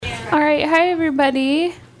All right, hi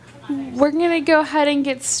everybody. We're going to go ahead and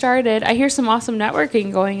get started. I hear some awesome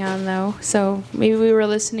networking going on though, so maybe we were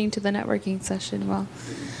listening to the networking session well.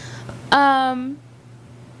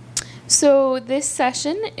 So this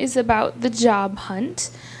session is about the job hunt.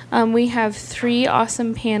 We have 3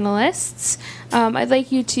 awesome panelists. I'd like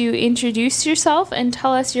you to introduce yourself and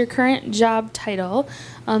tell us your current job title.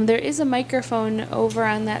 There is a microphone over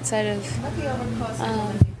on that side of,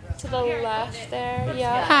 to the left there.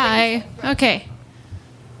 Yeah. Hi. Okay.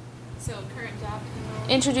 So current job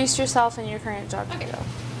title. Introduce yourself and your current job title.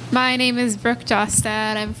 My name is Brooke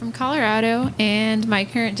Jostad. I'm from Colorado, and my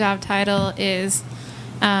current job title is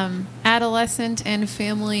adolescent and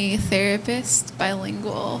family therapist,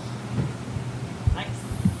 bilingual.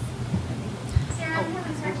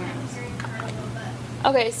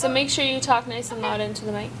 Okay, so make sure you talk nice and loud into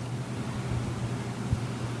the mic.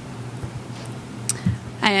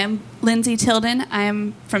 I am Lindsay Tilden.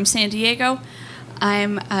 I'm from San Diego.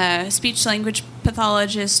 I'm a speech-language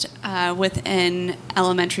pathologist with an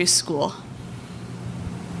elementary school.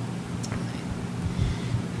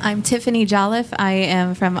 I'm Tiffany Jolliffe. I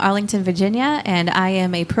am from Arlington, Virginia, and I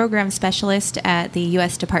am a program specialist at the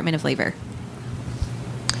U.S. Department of Labor.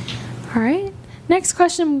 All right. Next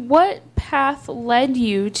question, what path led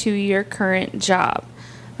you to your current job?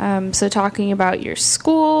 So talking about your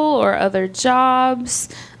school or other jobs,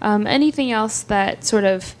 anything else that sort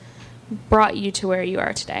of brought you to where you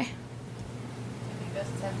are today?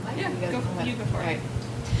 You go for it.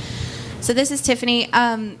 So this is Tiffany.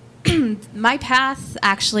 My path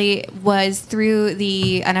actually was through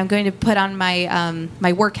and I'm going to put on my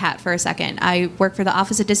my work hat for a second. I work for the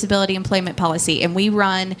Office of Disability Employment Policy, and we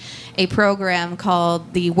run a program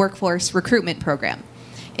called the Workforce Recruitment Program.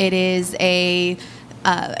 It is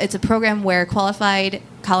it's a program where qualified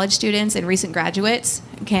college students and recent graduates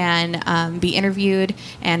can be interviewed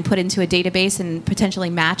and put into a database and potentially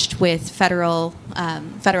matched with federal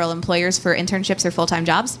employers for internships or full-time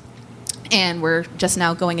jobs. And we're just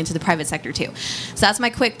now going into the private sector too. So that's my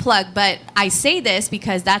quick plug. But I say this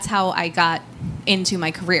because that's how I got into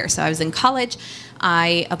my career. So I was in college.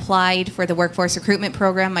 I applied for the workforce recruitment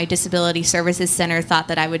program. My disability services center thought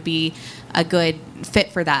that I would be a good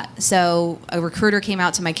fit for that. So a recruiter came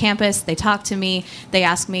out to my campus. They talked to me. They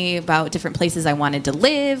asked me about different places I wanted to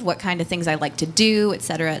live, what kind of things I like to do, et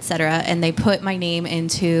cetera, et cetera. And they put my name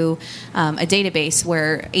into a database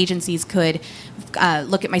where agencies could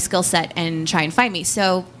look at my skill set and try and find me.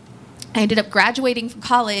 So I ended up graduating from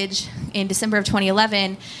college in December of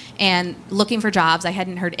 2011 and looking for jobs. I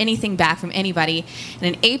hadn't heard anything back from anybody.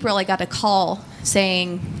 And in April, I got a call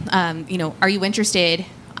saying, are you interested?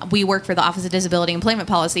 We work for the Office of Disability Employment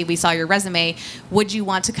Policy. We saw your resume. Would you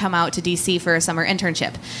want to come out to D.C. for a summer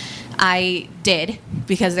internship? I did,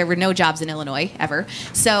 because there were no jobs in Illinois ever.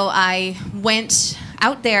 So I went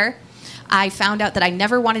out there. I found out that I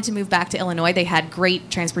never wanted to move back to Illinois. They had great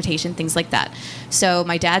transportation, things like that. So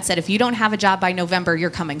my dad said, if you don't have a job by November, you're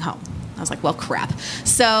coming home. I was like, well, crap.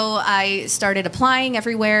 So I started applying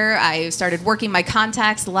everywhere. I started working my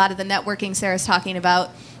contacts, a lot of the networking Sarah's talking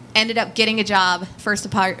about. Ended up getting a job first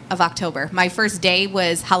part of October. My first day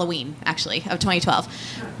was Halloween, actually, of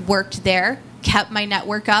 2012. Worked there, kept my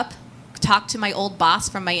network up, talked to my old boss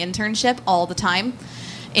from my internship all the time.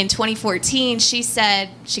 In 2014, she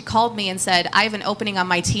called me and said, I have an opening on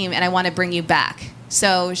my team and I want to bring you back.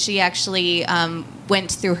 So she actually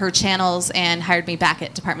went through her channels and hired me back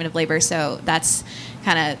at Department of Labor. So that's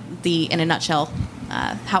kind of in a nutshell,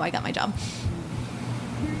 how I got my job.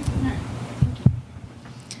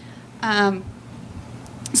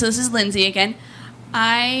 So this is Lindsay again.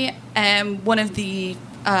 I am one of the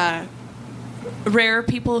rare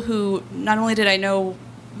people who not only did I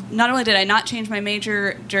not change my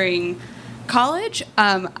major during college,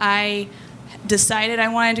 I decided I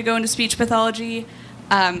wanted to go into speech pathology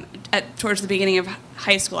towards the beginning of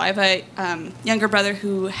high school. I have a younger brother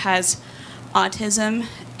who has autism,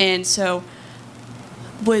 and so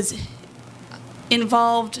was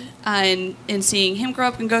involved in seeing him grow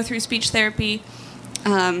up and go through speech therapy.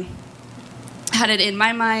 Had it in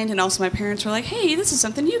my mind, and also my parents were like, hey, this is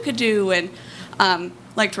something you could do, and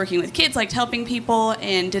liked working with kids, liked helping people,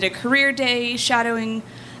 and did a career day shadowing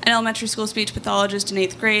an elementary school speech pathologist in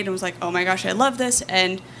 8th grade, and was like, oh my gosh, I love this,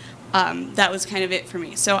 and that was kind of it for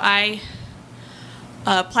me. So I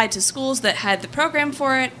applied to schools that had the program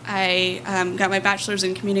for it. I got my bachelor's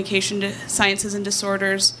in communication sciences and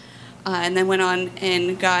disorders, and then went on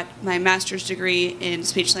and got my master's degree in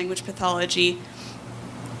speech-language pathology.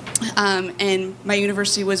 And my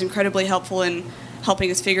university was incredibly helpful in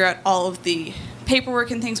helping us figure out all of the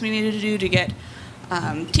paperwork and things we needed to do to get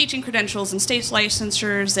teaching credentials and state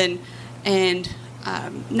licensures and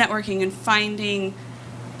networking and finding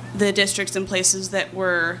the districts and places that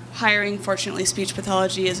were hiring. Fortunately, speech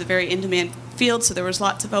pathology is a very in-demand field, so there was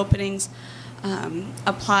lots of openings.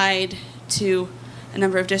 Applied to a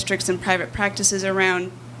number of districts and private practices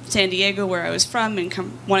around San Diego, where I was from, and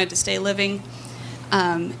wanted to stay living,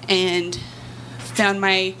 and found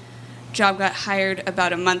my job, got hired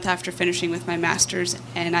about a month after finishing with my master's,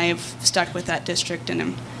 and I have stuck with that district, and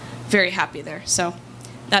I'm very happy there. So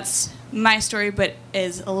that's my story, but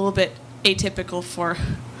is a little bit atypical for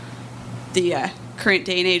the current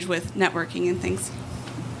day and age with networking and things.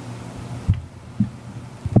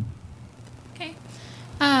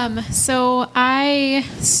 So I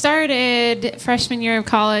started freshman year of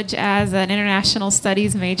college as an international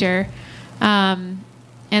studies major. And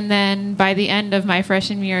then by the end of my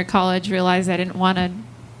freshman year of college, realized I didn't want to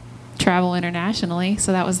travel internationally,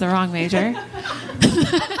 so that was the wrong major.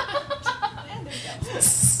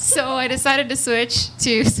 So I decided to switch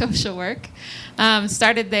to social work.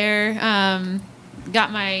 Started there,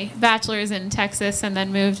 got my bachelor's in Texas, and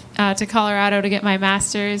then moved to Colorado to get my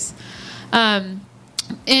master's.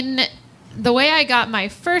 In the way I got my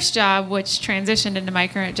first job, which transitioned into my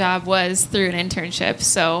current job, was through an internship.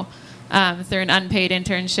 So through an unpaid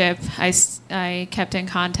internship, I kept in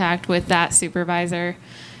contact with that supervisor,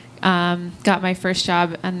 got my first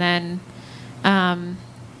job, and then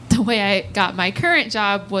the way I got my current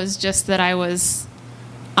job was just that I was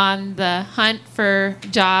on the hunt for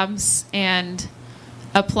jobs and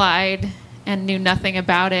applied and knew nothing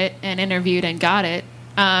about it and interviewed and got it.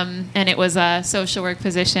 And it was a social work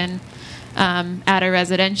position at a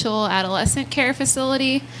residential adolescent care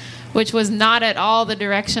facility, which was not at all the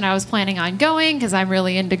direction I was planning on going because I'm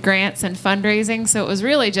really into grants and fundraising. So it was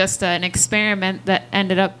really just an experiment that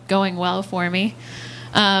ended up going well for me.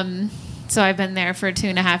 So I've been there for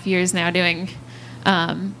 2.5 years now doing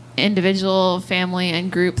individual, family,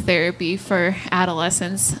 and group therapy for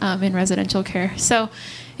adolescents in residential care. So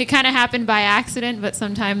it kind of happened by accident, but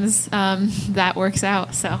sometimes that works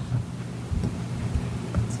out. So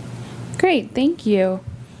Great, thank you.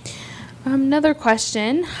 Another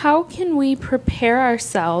question: how can we prepare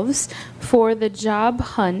ourselves for the job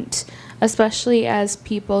hunt, especially as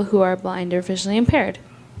people who are blind or visually impaired?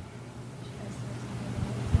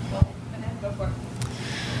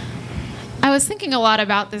 I was thinking a lot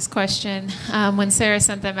about this question when Sarah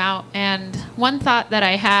sent them out, and one thought that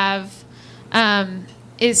I have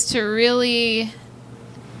is to really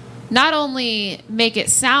not only make it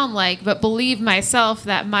sound like, but believe myself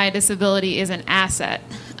that my disability is an asset.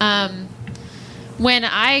 When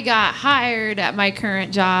I got hired at my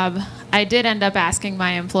current job, I did end up asking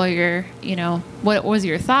my employer, what was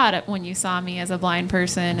your thought when you saw me as a blind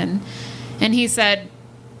person? And he said,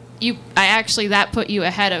 that put you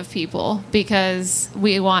ahead of people because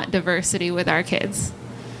we want diversity with our kids.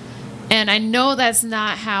 And I know that's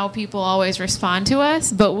not how people always respond to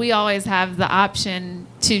us, but we always have the option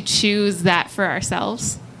to choose that for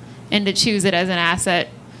ourselves and to choose it as an asset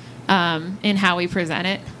in how we present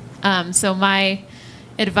it. So my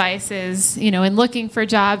advice is, in looking for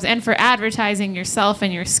jobs and for advertising yourself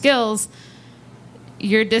and your skills,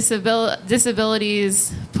 your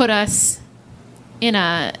disabilities put us in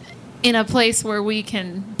a place where we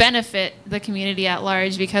can benefit the community at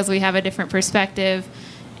large because we have a different perspective,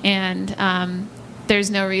 and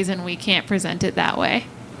there's no reason we can't present it that way.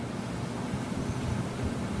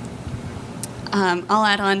 I'll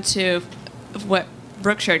add on to what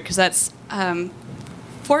Brooke shared, because that's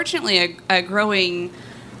fortunately a growing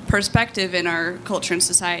perspective in our culture and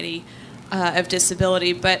society of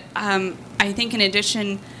disability. But I think in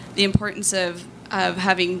addition, the importance of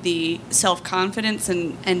having the self-confidence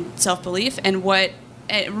and self-belief, and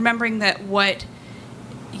remembering that what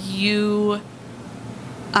you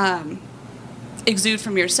exude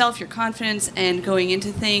from yourself, your confidence, and going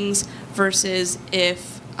into things, versus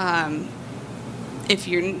if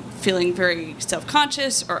you're feeling very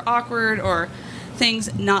self-conscious or awkward or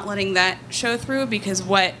things, not letting that show through, because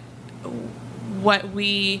what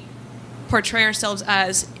we portray ourselves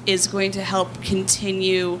as is going to help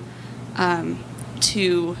continue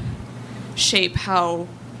to shape how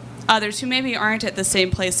others who maybe aren't at the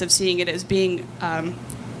same place of seeing it as being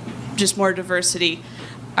just more diversity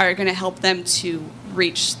are going to help them to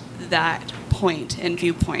reach that point and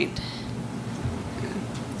viewpoint.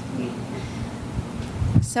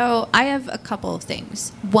 So I have a couple of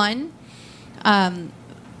things. One,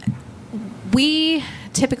 we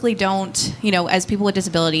typically don't, as people with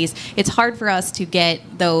disabilities, it's hard for us to get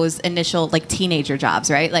those initial teenager jobs,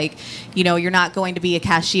 right? You're not going to be a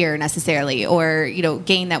cashier necessarily or,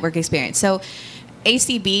 gain that work experience. So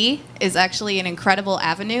ACB is actually an incredible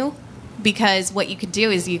avenue because what you can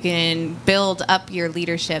do is you can build up your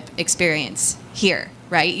leadership experience here,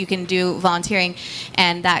 right? You can do volunteering,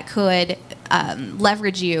 and that could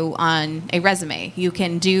leverage you on a resume. You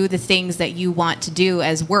can do the things that you want to do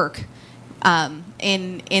as work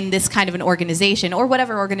in this kind of an organization or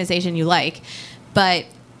whatever organization you like, but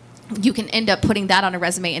you can end up putting that on a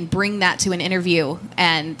resume and bring that to an interview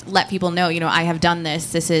and let people know, I have done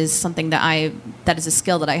this. This is something that is a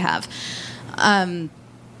skill that I have.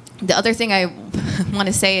 The other thing I want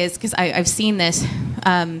to say is, because I've seen this,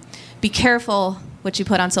 be careful what you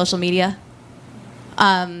put on social media.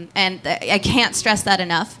 And I can't stress that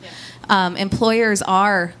enough. Employers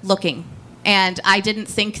are looking. And I didn't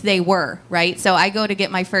think they were, right? So I go to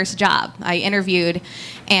get my first job. I interviewed,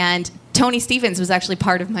 and Tony Stevens was actually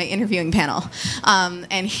part of my interviewing panel.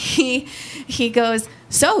 And he goes,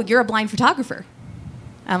 "So, you're a blind photographer?"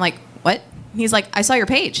 I'm like, "What?" He's like, "I saw your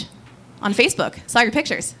page on Facebook, saw your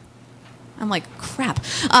pictures." I'm like, crap.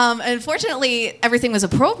 Unfortunately, everything was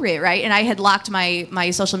appropriate, right? And I had locked my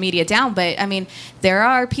social media down. But, I mean, there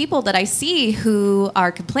are people that I see who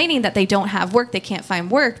are complaining that they don't have work, they can't find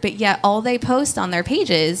work, but yet all they post on their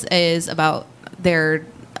pages is about their,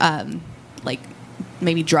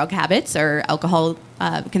 maybe drug habits or alcohol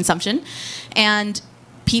consumption. And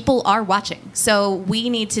people are watching. So we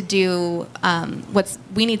need to do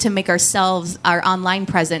we need to make ourselves, our online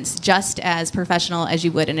presence, just as professional as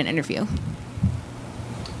you would in an interview.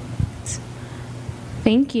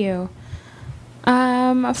 Thank you.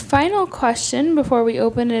 A final question before we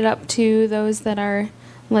open it up to those that are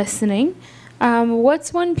listening.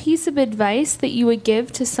 What's one piece of advice that you would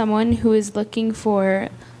give to someone who is looking for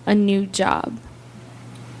a new job?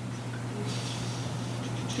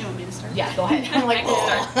 You want me to start? Yeah, go ahead. I'm like,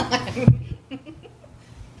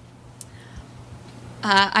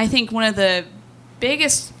 I think one of the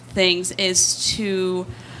biggest things is to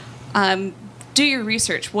do your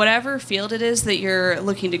research. Whatever field it is that you're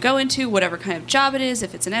looking to go into, whatever kind of job it is,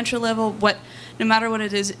 if it's an entry level, no matter what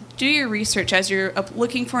it is, do your research as you're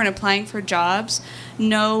looking for and applying for jobs.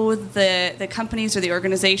 Know the companies or the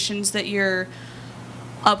organizations that you're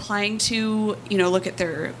applying to. Look at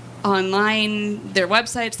their online, their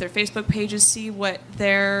websites, their Facebook pages, see what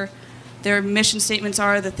their mission statements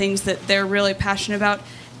are, the things that they're really passionate about,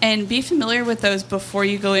 and be familiar with those before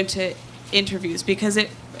you go into interviews, because it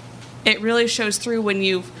really shows through when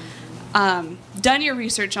you've done your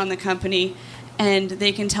research on the company, and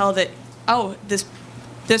they can tell that, oh,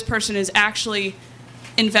 this person is actually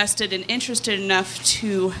invested and interested enough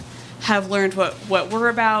to have learned what we're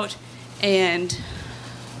about, and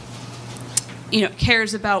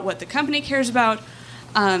cares about what the company cares about,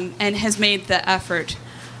 and has made the effort.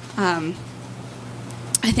 I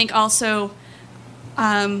think also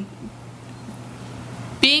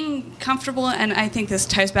being comfortable, and I think this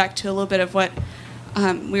ties back to a little bit of what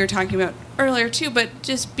we were talking about earlier too, but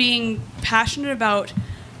just being passionate about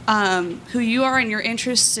who you are and your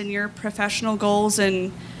interests and your professional goals,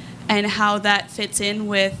 and how that fits in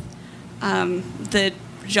with the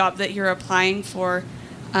job that you're applying for,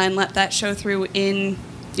 and let that show through in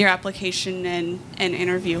your application and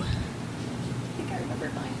interview. I think I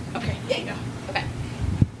remembered mine. Okay. Yeah, you go. Okay.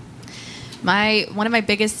 One of my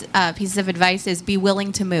biggest pieces of advice is be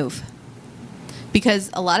willing to move, because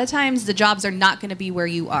a lot of times the jobs are not going to be where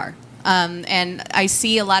you are. And I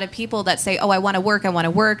see a lot of people that say, "Oh, I want to work.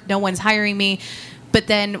 No one's hiring me." But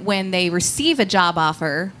then when they receive a job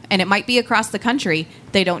offer, and it might be across the country,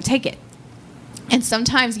 they don't take it. And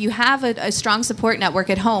sometimes you have a strong support network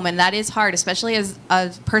at home, and that is hard, especially as a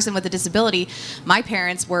person with a disability. My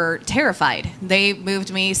parents were terrified. They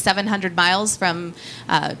moved me 700 miles from,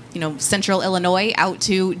 central Illinois out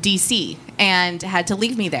to D.C. and had to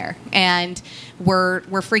leave me there, and were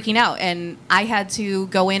freaking out. And I had to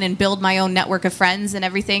go in and build my own network of friends and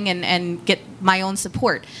everything, and get my own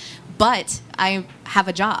support. But I have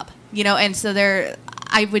a job, and so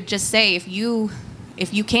I would just say, if you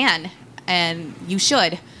can. And you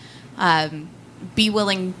should be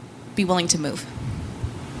willing to move.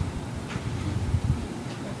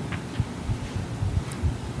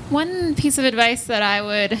 One piece of advice that I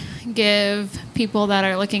would give people that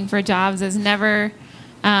are looking for jobs is never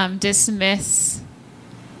dismiss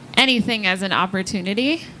anything as an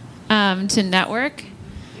opportunity to network.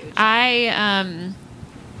 The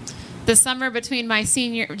summer between my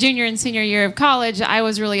junior and senior year of college, I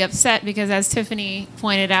was really upset because, as Tiffany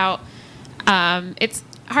pointed out, it's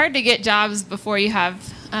hard to get jobs before you have,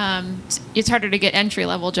 it's harder to get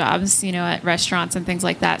entry-level jobs, at restaurants and things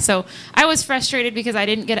like that. So I was frustrated because I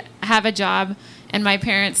didn't have a job, And my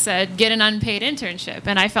parents said, get an unpaid internship.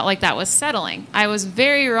 And I felt like that was settling. I was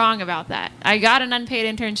very wrong about that. I got an unpaid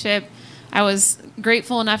internship. I was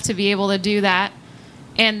grateful enough to be able to do that.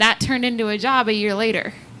 And that turned into a job a year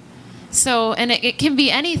later. So, and it can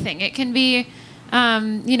be anything. It can be,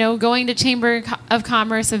 going to Chamber of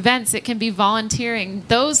Commerce events. It can be volunteering.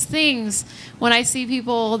 Those things, when I see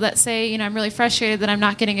people that say, I'm really frustrated that I'm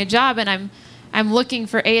not getting a job and I'm looking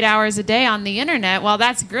for 8 hours a day on the internet, well,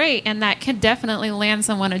 that's great. And that can definitely land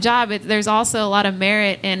someone a job. There's also a lot of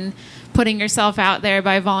merit in putting yourself out there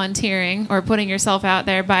by volunteering or putting yourself out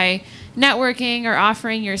there by networking or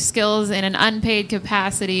offering your skills in an unpaid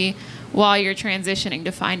capacity while you're transitioning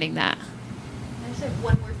to finding that. I just have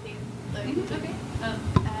one more thing. Okay.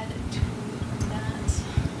 Add to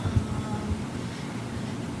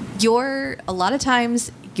that. A lot of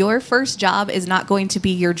times, your first job is not going to be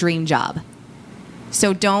your dream job.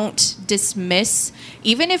 So don't dismiss,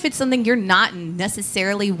 even if it's something you're not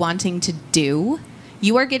necessarily wanting to do,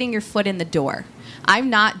 you are getting your foot in the door. I'm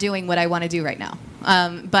not doing what I want to do right now.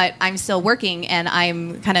 But I'm still working, and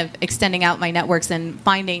I'm kind of extending out my networks and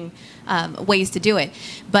finding ways to do it.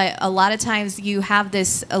 But a lot of times you have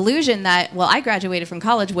this illusion that, well, I graduated from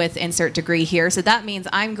college with insert degree here, so that means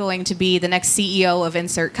I'm going to be the next CEO of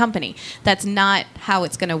insert company. That's not how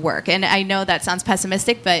it's going to work. And I know that sounds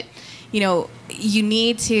pessimistic, but you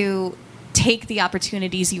need to take the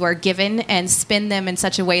opportunities you are given and spin them in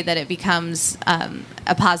such a way that it becomes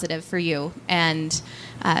a positive for you. And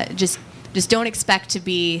just don't expect to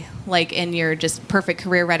be like in your just perfect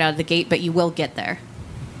career right out of the gate, but you will get there.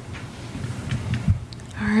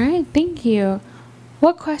 All right, thank you.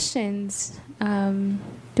 What questions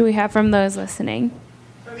do we have from those listening?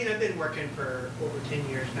 I've been working for over 10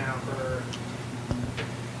 years now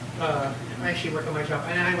I actually work on my job,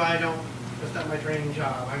 and that's not my dream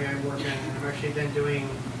job. I'm working, and I'm actually I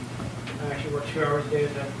actually work 2 hours a day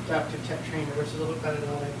as a adaptive tech trainer, which is a little bit better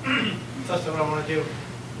than it's also what I want to do.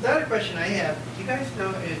 The other question I have, do you guys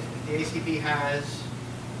know if the ACB has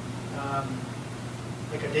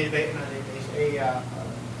like a database, not a database,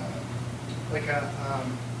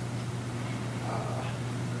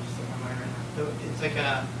 it's like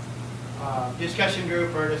a discussion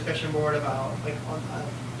group or a discussion board about like on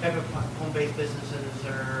type of home-based businesses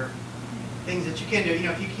or things that you can do.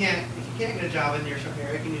 If you can't get a job in your certain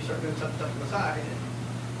area, can you start doing some stuff on the side and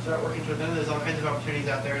start working towards them? There's all kinds of opportunities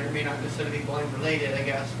out there, and it may not necessarily be blind related, I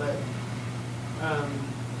guess, but I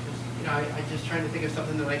just trying to think of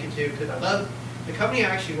something that I can do because I love the company I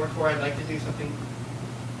actually work for. I'd like to do something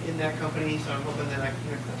in that company, so I'm hoping that I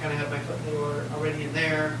kind of have my foot in the door already in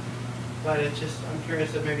there. But it's just, I'm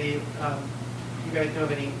curious if maybe you guys know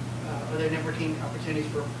of any other networking opportunities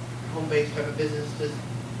for home-based type of businesses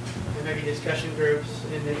and maybe discussion groups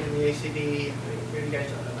in the ACB. Maybe you guys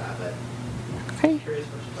don't know that, but Okay. I'm curious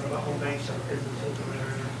about home-based type of businesses or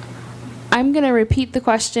whatever. I'm going to repeat the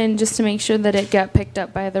question just to make sure that it got picked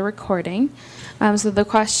up by the recording. So the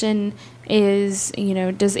question is,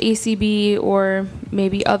 does ACB or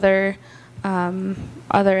maybe other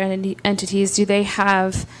entities, do they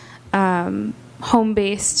have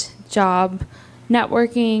home-based job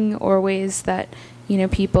networking or ways that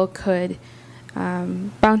people could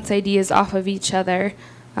bounce ideas off of each other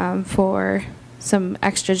for some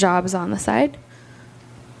extra jobs on the side?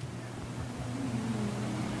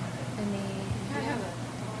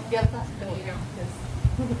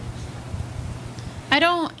 I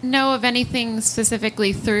don't know of anything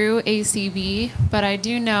specifically through ACB, but I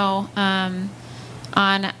do know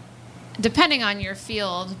depending on your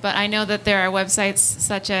field, but I know that there are websites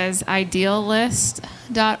such as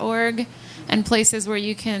ideallist.org and places where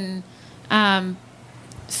you can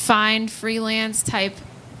find freelance type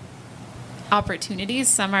opportunities.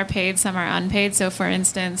 Some are paid, some are unpaid. So for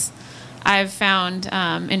instance, I've found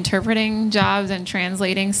interpreting jobs and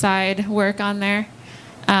translating side work on there.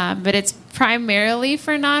 But it's primarily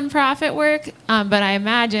for nonprofit work. But I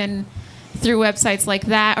imagine through websites like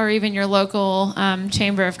that or even your local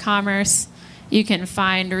Chamber of Commerce, you can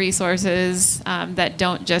find resources that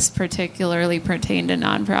don't just particularly pertain to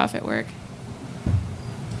nonprofit work.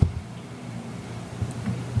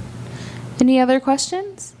 Any other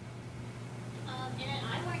questions?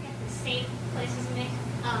 I work at the state places mix,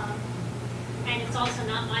 and it's also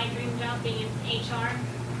not my dream job being in HR,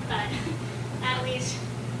 but at least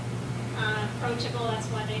approachable. That's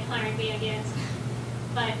what they hired me against.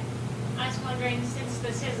 But I was wondering, since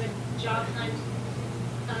this is a job hunt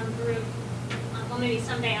group, well, maybe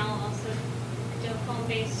someday I'll also do a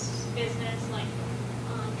home-based business like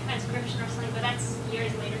transcription or something. But that's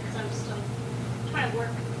years later because I'm still trying to work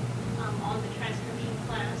on the transcription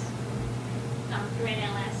class through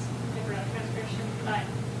NLS, the growth transcription.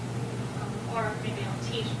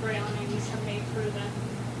 teach Braille, and maybe someday through the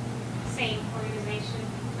same organization.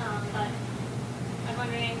 But I'm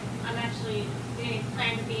wondering, I'm actually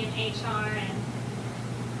plan to be in HR, and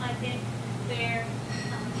I've been there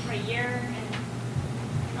for a year and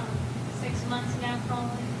 6 months now,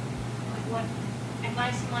 probably. Like, what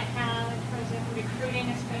advice you might have in terms of recruiting,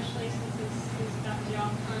 especially since this is about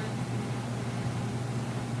job hunt?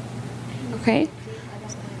 Okay.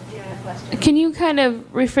 Can you kind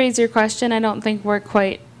of rephrase your question? I don't think we're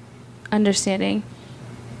quite understanding.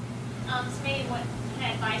 So maybe what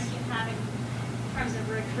kind of advice you have in terms of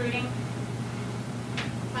recruiting?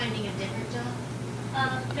 Finding a different job?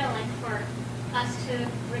 No, like for us to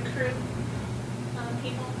recruit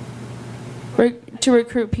people. To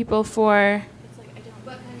recruit people for...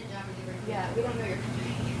 What kind of job are you recruiting? Yeah, we don't know your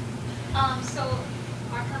company. So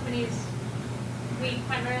our companies, we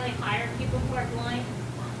primarily hire people who are blind,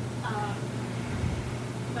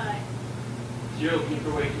 but You're looking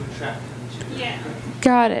for a way to attract them to. yeah.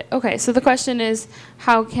 Got it. Okay, so the question is,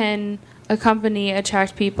 how can a company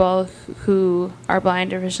attract people who are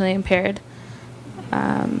blind or visually impaired?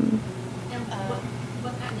 And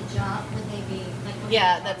what kind of job would they be? Like, what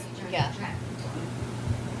Yeah, kind of that's- job are you trying yeah. to attract people?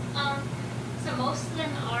 So most of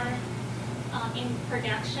them are in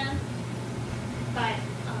production, but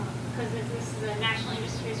because this is a National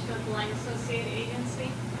Industries for the Blind Associated agency.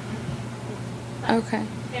 But Okay.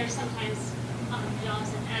 there's sometimes jobs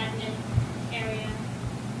in admin area.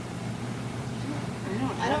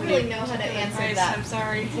 I don't really know how to answer Advice, that I'm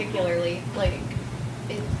sorry. particularly. Like,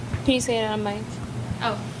 it, Can you say it on mic? Oh,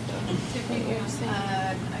 I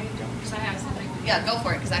don't. because I have something. Yeah, go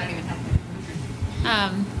for it because I don't even have.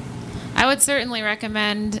 I would certainly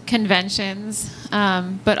recommend conventions,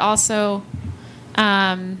 but also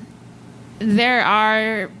there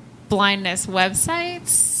are blindness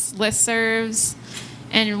websites, listservs,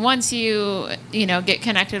 and once you get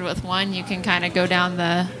connected with one, you can kind of go down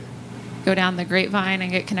the grapevine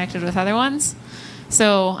and get connected with other ones.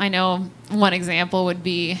 So I know one example would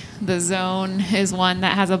be The Zone is one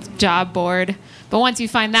that has a job board. But once you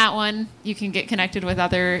find that one, you can get connected with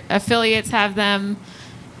other affiliates, have them.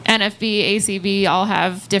 NFB, ACB all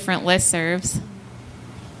have different listservs.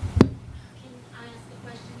 Can I ask a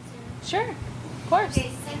question soon? Sure. Of course.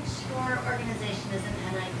 Okay, since your organization is an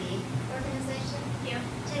NIB organization,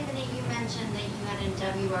 Tiffany, you mentioned that you had a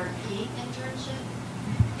WRP internship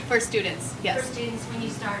For students, yes. for students when you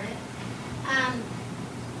started.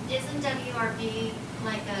 Isn't WRP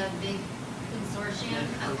like a big consortium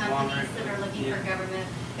of companies that are looking for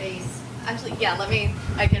government-based? Actually, yeah,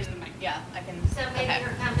 I can. So maybe your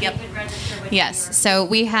company Yep. could register with Yes. WRP. So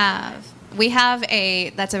we have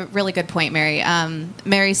that's a really good point, Mary.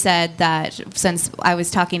 Mary said that since I was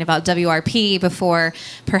talking about WRP before,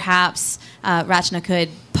 perhaps Rachna could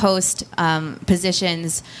post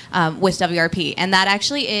positions with WRP, and that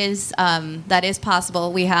actually is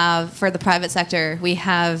possible. We have, for the private sector, we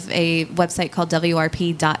have a website called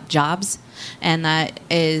WRP.jobs, and that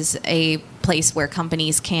is a place where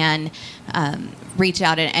companies can reach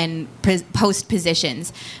out and post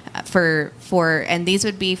positions and these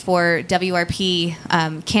would be for WRP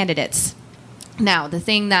candidates. Now, the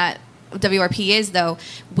thing that WRP is, though,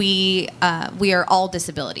 we are all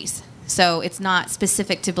disabilities, so it's not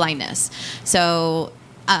specific to blindness. So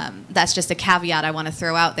that's just a caveat I want to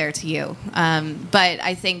throw out there to you. But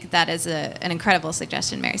I think that is an incredible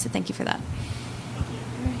suggestion, Mary. So thank you for that.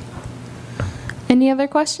 Any other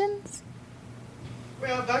questions?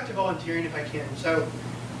 Well, back to volunteering if I can. So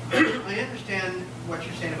I understand what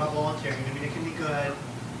you're saying about volunteering. I mean, it can be good,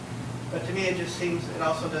 but to me it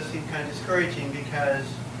also does seem kind of discouraging because,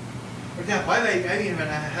 for example, I've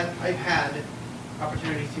had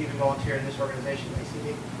opportunities to even volunteer in this organization,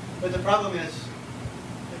 ACB. But the problem is,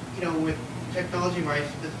 with technology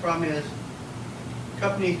rights, the problem is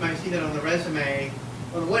companies might see that on the resume.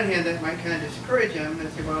 On the one hand, that might kind of discourage them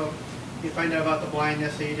and say, well, you find out about the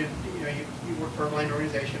blindness, so you work for a blind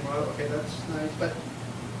organization. Well, okay, that's nice. But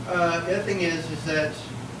the other thing is that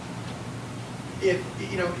if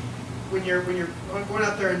when you're going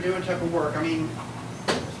out there and doing type of work, I mean,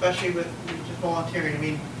 especially with just volunteering, I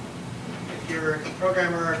mean, if you're a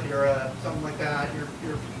programmer, if you're something like that, you're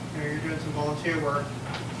doing some volunteer work.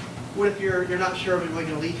 What if you're not sure if it's really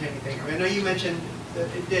going to lead to anything? I mean, I know you mentioned that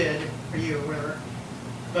it did for you, whatever.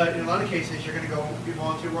 But in a lot of cases, you're going to go do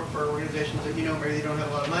volunteer work for organizations that maybe they don't have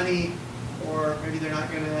a lot of money, or maybe they're not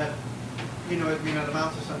going to, it may not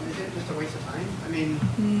amount to something. Is it just a waste of time? I mean,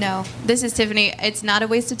 No, this is Tiffany. It's not a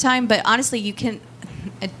waste of time, but honestly, you can.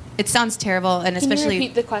 It sounds terrible, and especially. Can you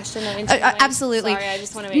repeat the question? Absolutely. Sorry, I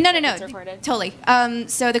just want to make no, sure it's recorded. Totally.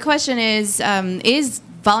 So the question is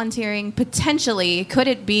volunteering potentially, could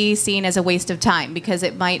it be seen as a waste of time because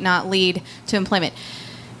it might not lead to employment?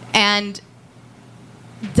 And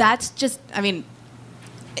that's just, I mean,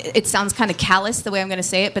 it sounds kind of callous the way I'm going to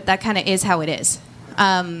say it, but that kind of is how it is.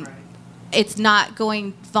 It's not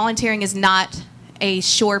going, volunteering is not a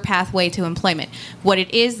sure pathway to employment. What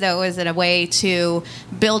it is, though, is a way to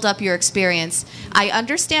build up your experience. I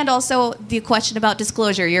understand also the question about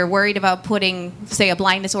disclosure. You're worried about putting, say, a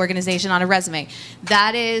blindness organization on a resume.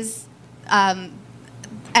 That is,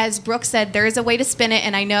 as Brooke said, there is a way to spin it,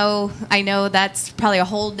 and I know that's probably a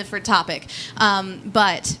whole different topic.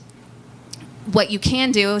 But what you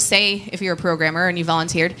can do, say if you're a programmer and you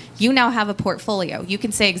volunteered, you now have a portfolio. You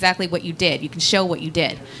can say exactly what you did. You can show what you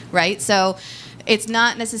did, right? So it's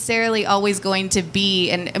not necessarily always going to be,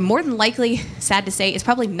 and more than likely, sad to say, it's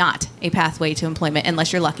probably not a pathway to employment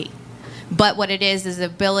unless you're lucky. But what it is the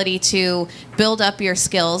ability to build up your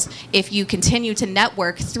skills. If you continue to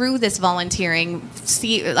network through this volunteering,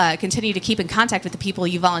 continue to keep in contact with the people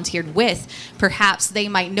you volunteered with, perhaps they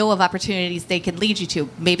might know of opportunities they could lead you to.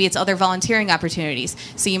 Maybe it's other volunteering opportunities.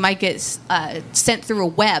 So you might get sent through a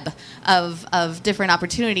web of different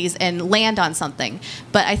opportunities and land on something.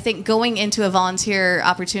 But I think going into a volunteer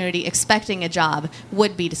opportunity expecting a job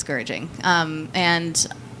would be discouraging. That's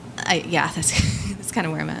kind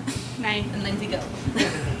of where I'm at. And Lindsay, go.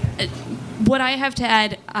 What I have to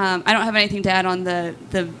add, I don't have anything to add on the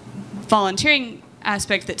volunteering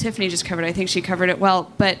aspect that Tiffany just covered. I think she covered it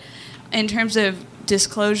well. But in terms of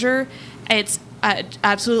disclosure, it's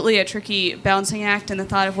absolutely a tricky balancing act, and the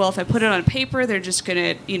thought of, well, if I put it on paper, they're just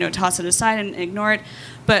going to toss it aside and ignore it.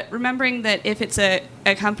 But remembering that if it's a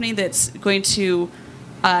company that's going to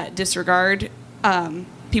disregard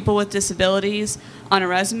people with disabilities on a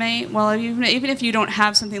resume, well, even if you don't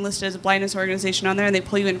have something listed as a blindness organization on there and they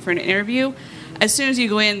pull you in for an interview, as soon as you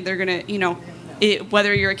go in, they're going to,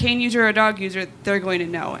 whether you're a cane user or a dog user, they're going to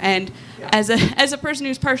know. And as a person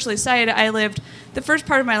who's partially sighted, I lived the first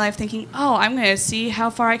part of my life thinking, oh, I'm going to see how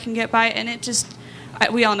far I can get by, and it just,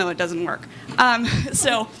 we all know it doesn't work. But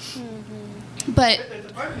There's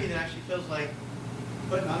a part of me that actually feels like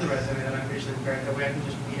putting on the resume that I'm visually impaired, that way I can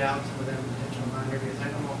just weed out some of them potential non-interviews. I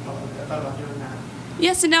thought about doing that.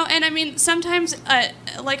 Yes and no, and I mean, sometimes,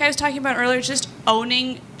 like I was talking about earlier, just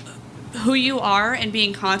owning who you are and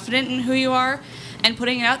being confident in who you are and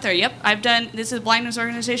putting it out there. Yep, this is a blindness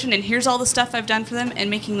organization, and here's all the stuff I've done for them, and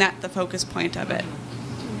making that the focus point of it.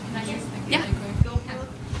 Yeah.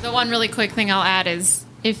 The one really quick thing I'll add is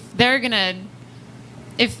if they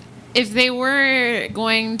were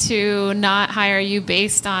going to not hire you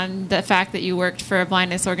based on the fact that you worked for a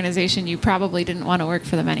blindness organization, you probably didn't want to work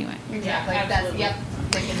for them anyway. Exactly.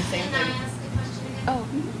 Thinking the same Can I thing. ask a question again? Oh,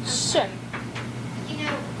 sure.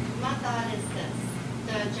 My thought is this.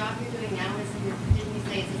 The job you're doing now is didn't you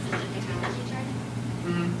say it's assistive technology training?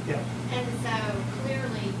 Mm-hmm. Yeah. And so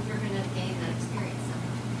clearly you're going to gain that experience.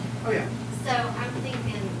 Oh, yeah. So I'm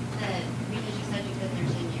thinking that, because you said you've been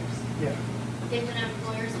there 10 years, Yeah. if an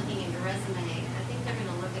employer's looking at your resume, I think they're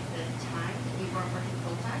going to look at the time that you weren't working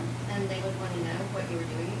full-time, and they would want to know what you were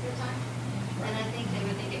doing at your time. And I think they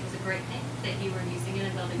would think it was a great thing that you were using it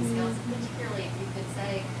and building skills, particularly if you could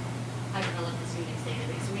say, I developed this Unix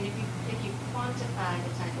database. I mean, if you quantify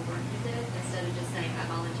the type of work you did, instead of just saying, I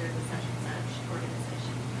volunteered with such and such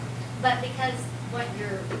organization. But because what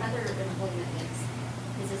your other employment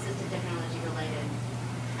is assistive technology related,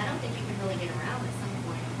 I don't think you can really get around at some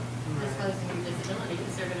point disclosing your disability,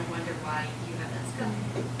 because they're going to wonder why you have that skill.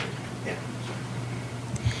 Yeah.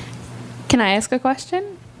 Can I ask a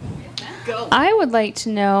question? Go. I would like to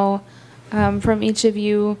know from each of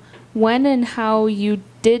you when and how you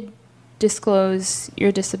did disclose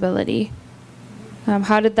your disability.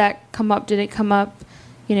 How did that come up? Did it come up,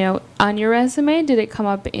 on your resume? Did it come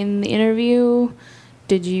up in the interview?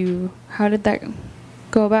 How did that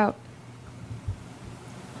go about?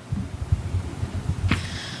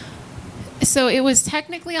 So it was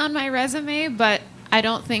technically on my resume, but I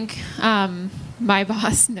don't think my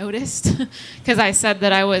boss noticed because I said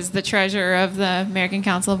that I was the treasurer of the American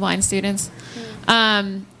Council of Blind Students.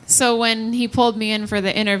 So when he pulled me in for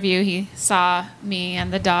the interview, he saw me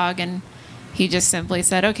and the dog, and he just simply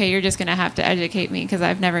said, okay, you're just going to have to educate me because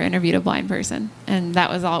I've never interviewed a blind person. And that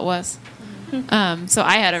was all it was. So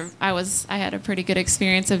I had a pretty good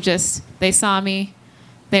experience of just, they saw me,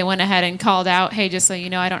 they went ahead and called out, hey, just so you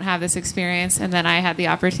know, I don't have this experience. And then I had the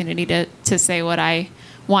opportunity to say what I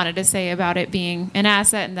wanted to say about it being an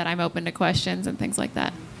asset and that I'm open to questions and things like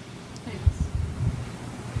that.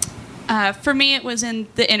 For me, it was in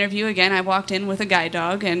the interview. Again, I walked in with a guide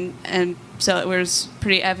dog, and so it was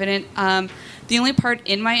pretty evident. The only part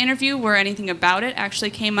in my interview where anything about it actually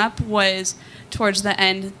came up was towards the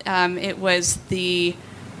end. It was the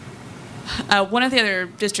one of the other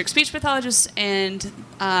district speech pathologists and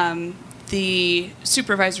the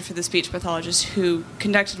supervisor for the speech pathologist who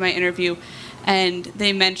conducted my interview, and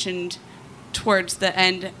they mentioned towards the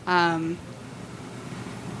end, I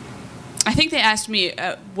think they asked me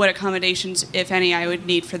what accommodations, if any, I would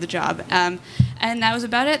need for the job. And that was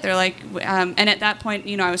about it. They're like, and at that point,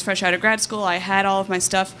 I was fresh out of grad school. I had all of my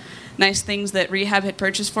stuff, nice things that rehab had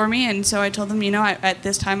purchased for me. And so I told them, at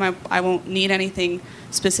this time, I won't need anything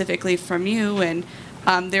specifically from you. And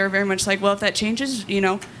they were very much like, well, if that changes, you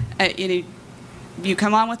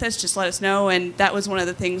come on with us, just let us know. And that was one of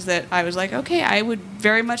the things that I was like, okay, I would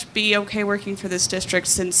very much be okay working for this district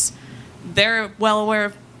since they're well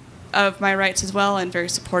aware of my rights as well and very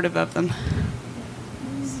supportive of them.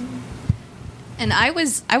 And I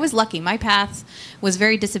was lucky. My path was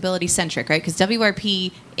very disability centric, right? Because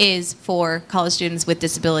WRP is for college students with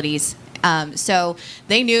disabilities. So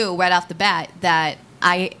they knew right off the bat that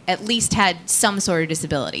I at least had some sort of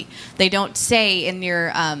disability. They don't say in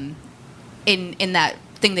your in that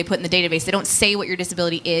thing they put in the database, they don't say what your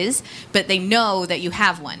disability is, but they know that you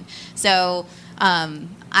have one. So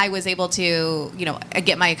I was able to,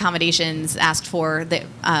 get my accommodations asked for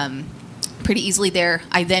pretty easily there.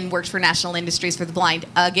 I then worked for National Industries for the Blind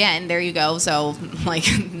again. There you go. So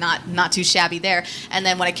not too shabby there. And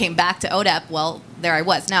then when I came back to ODEP, well, there I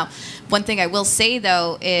was. Now, one thing I will say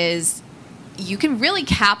though is you can really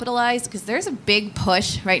capitalize because there's a big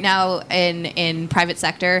push right now in private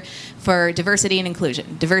sector for diversity and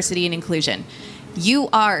inclusion. Diversity and inclusion. You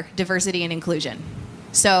are diversity and inclusion.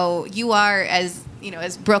 So you are, as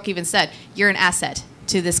Brooke even said, you're an asset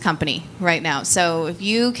to this company right now. So if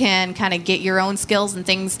you can kind of get your own skills and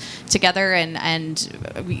things together and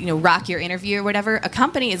rock your interview or whatever, a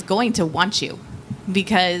company is going to want you.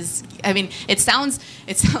 Because it sounds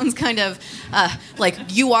kind of like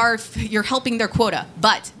you're helping their quota,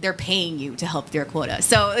 but they're paying you to help their quota.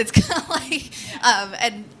 So it's kind of like,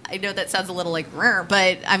 and I know that sounds a little like,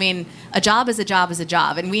 but a job is a job is a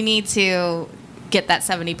job, and we need to get that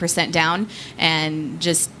 70% down and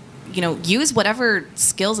just use whatever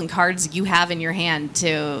skills and cards you have in your hand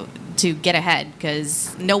to get ahead,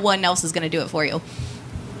 because no one else is going to do it for you. All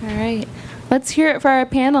right, let's hear it for our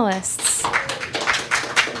panelists.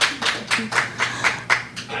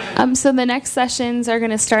 So the next sessions are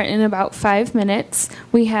going to start in about 5 minutes.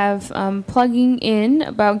 We have plugging in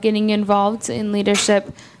about getting involved in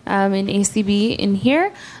leadership in ACB in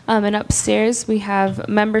here, and upstairs we have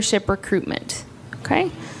membership recruitment.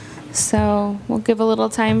 Okay, so we'll give a little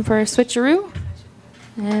time for switcheroo,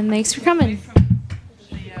 and thanks for coming.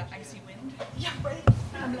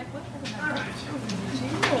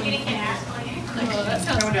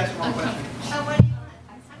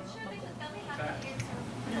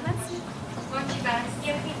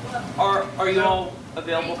 Are you all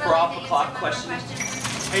available for off-the-clock questions?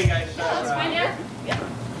 Hey guys,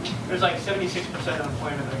 there's like 76%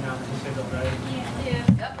 unemployment right now for disabled, right?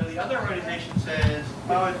 Yeah. So the other organization says,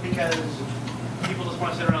 it's because people just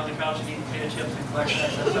want to sit around the couch and eat potato chips and collect that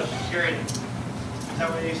Social Security. Is that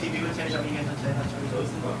what ACB would say? Is that what you guys would say? That's what it is.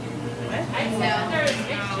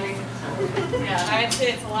 I'd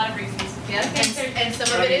say it's a lot of reasons. Yeah, and some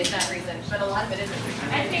of it is that reason, but a lot of it isn't.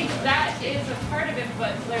 I think that is a part of it,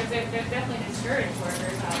 but there's definitely discouraged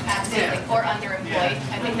workers out there. Absolutely, or underemployed.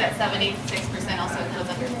 I think that 76% also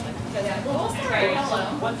includes underemployed.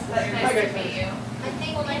 Hello. What's that? Nice to meet you. I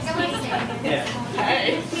think like somebody said. Yeah.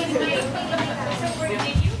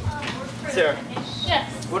 Sarah. Yes.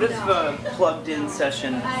 What does the plugged-in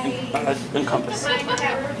session encompass? We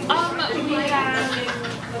have. Oh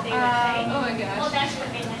my gosh.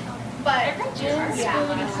 But Jill's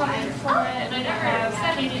going to come in for it, and I have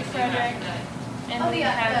Katie Frederick, and we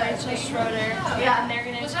have Rachel Schroeder, and they're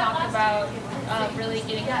going to talk about really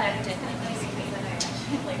getting connected.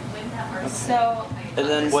 So, And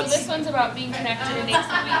then what's this one's about being connected in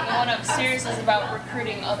ACB. The one upstairs is about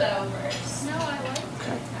recruiting other members. No, I like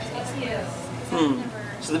it.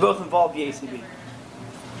 So they both involve the ACB.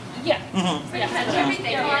 Yeah. Mm-hmm.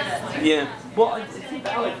 Yeah. Yeah. Well, it's a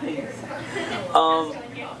valid thing.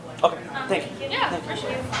 Okay. Thank you. Yeah, for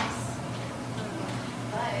sure.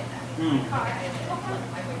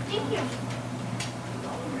 thank you.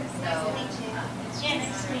 Yeah,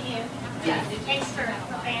 nice to meet you. Yeah. Thanks for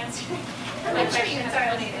answering my questions. I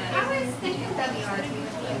was thinking WRP.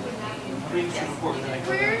 Where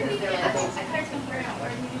do you get that? Where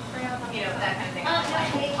do you that kind of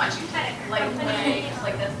thing. Once you kind of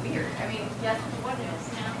like that's weird. Yes, what is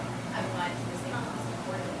now? I want to say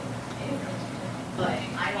supportive, but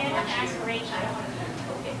I don't know. have to ask Rachel.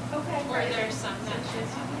 Okay. Or there's some matches you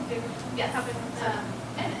can do. Yes.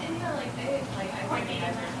 And you know, like they, like I want to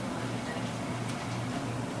guys are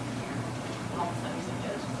all of a sudden you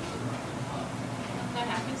suggest. That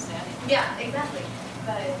happens, Daddy. Yeah, exactly.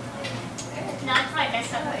 But No, it's probably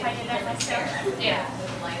best if I did that myself. Yeah.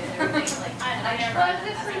 with lights and everything, like I never. Well, I was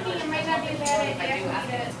just thinking it might not be a bad if I do idea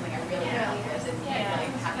ask for it, you it's something I really want to do, and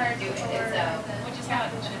like have to do it. And so, Which is how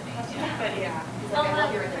it should be. But yeah. he's like, I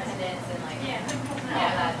love your independence and like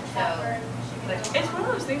all that. So, but It's one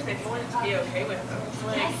of those things they feel like to be okay with though. It's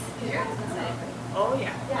like, yes, your husband said it. oh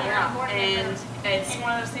yeah, yeah. And it's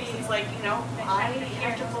one of those things, it's like, you know, I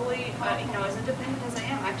have to fully, as independent as I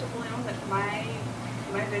am, I have to fully own that my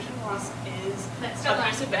vision loss is a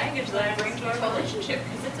piece of baggage that I bring to our relationship,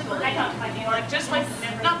 because it's a burden. I don't find You know, like, just like,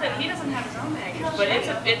 not that he doesn't have his own baggage, but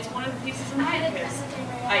it's one of the pieces in mine, because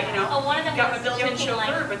One of them got my was built-in joking,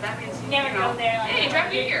 chauffeur, like, but that means, never go there, like, hey,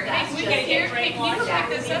 drive me here, hey, can we get here, hey, can you go pick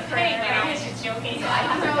this up, hey, It's joking. So I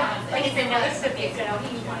have to Like, it's another subject that I'll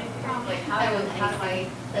like how do I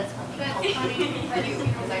that's funny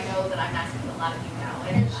because I know that I'm asking a lot of you now,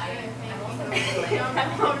 and I'm also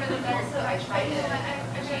really like so I try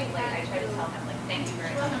to tell him like thank you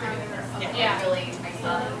very much for doing this. Yeah. I really I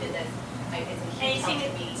saw that you did this. It's a And huge it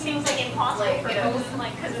help to me. seems like impossible Like, for you know, both,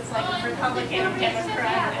 like, because it's like Republican and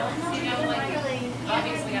Democrat. You know, like,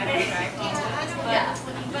 obviously I don't drive politics,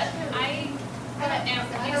 but I am,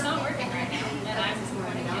 he's not working right now, and I'm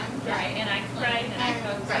supporting him, right, and I clean and I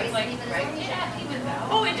cook, so it's like, yeah, even though.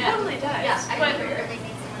 Oh, it totally does. Yeah, I But really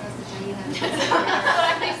need someone else to tell you that. but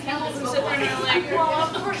I think people who sit there and are like, well,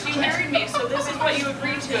 of course you married me, so this is what you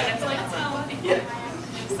agreed to, and it's like, well,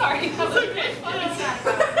 Sorry, that was okay.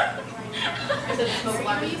 I said smoke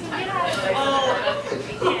alarm is time.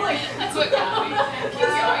 That's what got me. Keep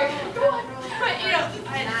going.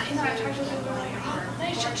 but I've talked to people like, oh,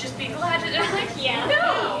 they should just be glad to, and I'm like, Yeah.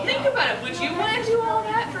 no, think about it, would you want to do all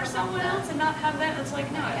that for someone else and not have that? It's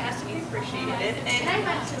like, no, it has to be appreciated,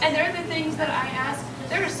 and there are the things that I ask,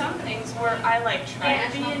 there are some things where I like try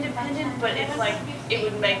to be independent, but it's like, it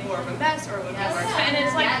would make more of a mess, or it would be more expensive, and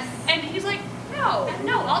it's like, and he's like, no,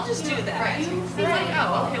 I'll just do that. Right. He's like,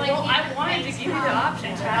 oh, okay, well, I wanted to give you the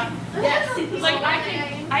option to have, like,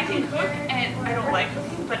 I can cook, and I don't like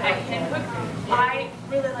cooking, but I can cook. I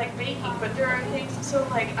really like baking, but there are things, so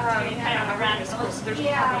like, I'm around school, so there's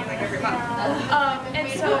coffee like every month. And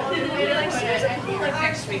so, they're like, seriously, like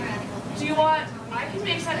next week, do you want, I can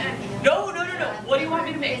make something, no, what do you want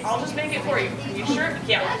me to make? I'll just make it for you. Are you sure?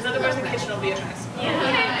 Yeah, because otherwise the kitchen will be a mess. Yeah.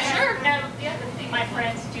 Okay, sure. Now, the other thing, my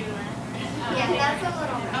friends do that. Yeah, that's a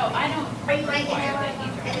little. Oh, I don't Are you like, require that it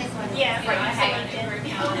either. is what it is. Yeah, You know, I right. have an Uber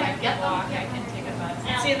account, I can walk, I can take a bus.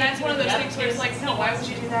 See, and that's one of those things where it's like, no, why would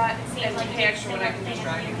you do that and pay extra when I can just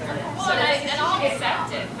drive you there? Well, and I'll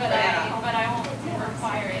accept it, but I won't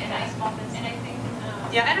require it, and I think.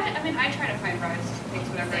 Yeah, and I try to find rides to things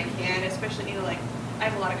whenever I can, especially, like, I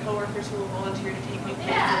have a lot of coworkers who will volunteer to take me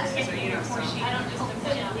places, or, so. I don't just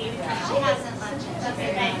leave. She hasn't lunch.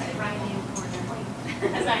 She's right in the corner.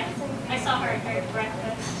 Because I saw her at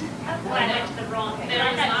breakfast when I went to the wrong. Then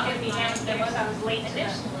I thought it would be downstairs, so I was late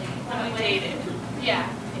initially. When we dated. Yeah.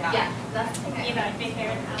 Yeah, that's the thing. You know, I'd been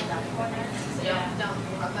there out that corner. Yeah.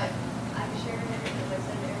 But I'm sure, as I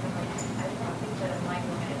said there, like, I don't think that in my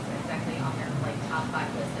woman is exactly on their like top 5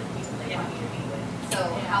 list of people they want you to be with. So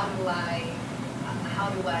how do I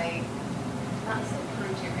not necessarily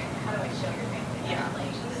prove to your family, how do I show your family that like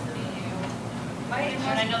this is me?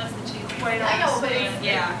 And I know that's the cheesy. Quite I know, but honestly,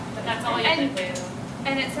 yeah. But that's all you can do.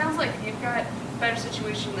 And it sounds like you've got a better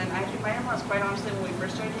situation than I do. My in-laws, quite honestly, when we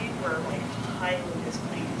first started dating, were like highly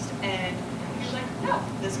displeased. And he's like, no,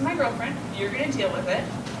 this is my girlfriend. You're gonna deal with it.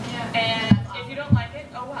 Yeah. And if you don't like it,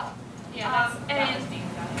 oh well. Yeah, that was neat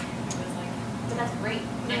about it. It was like, But that's great.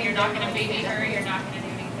 and you're not gonna baby her, you're not gonna do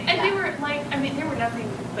anything. And they were like, they were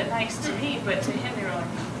nothing but nice to me, but to him they were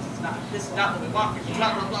like, this is not what we want.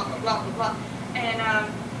 Blah blah blah blah blah blah blah. And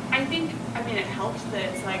I think, it helped that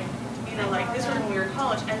it's like, like this was when we were in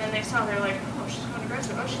college, and then they saw, they're like, oh, she's going to grad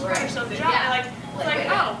school, oh, she's got herself a job. Yeah. It's like,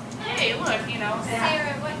 oh, hey, look,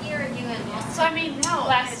 Sarah, what year are you in? So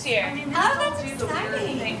Last now, year. They Oh, that's still do the weird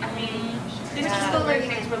exciting. thing. These are just the weird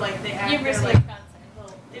things where like they act, University they're of like,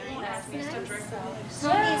 Wisconsin. they won't ask me stuff directly.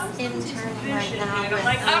 Tony's interning right now with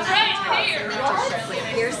Like, I'm right here.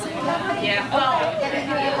 Piercing. Yeah,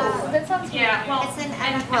 well, That sounds yeah, well, It's an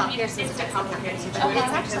well, piercing it's a complicated It's situation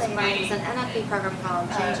actually because it's an NFB program called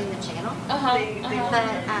Changing the Channel, they but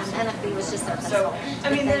NFB was just their so,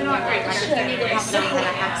 principal. they're not great. Like, if you need help with how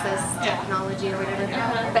to access technology or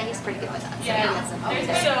whatever, but he's pretty good with that. So Yeah. maybe that's something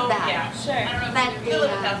So, that. yeah. Sure. I don't know But if They you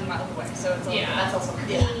live 1,000 miles away, so it's Yeah. that's also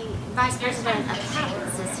the vice president of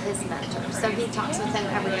patents is his mentor. So he talks with him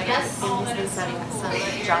every day. And he's been setting up some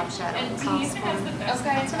job shadowing calls for him.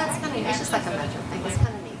 Okay. So that's kind of, it's just like a mentor thing. It's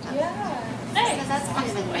kind of neat. Yeah. So that's kind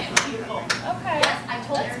of a neat one. Okay.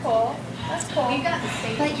 That's cool. That's cool.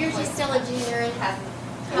 But you're just still a junior in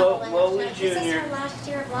Well, This is junior. her last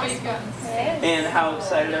year of law school. And how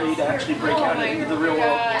excited are you to actually break out into the real world?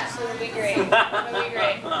 Gosh, it'll be great. It'll be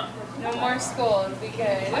great. No more school. It'll be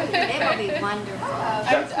good. It will be wonderful.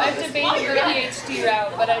 I've debated the PhD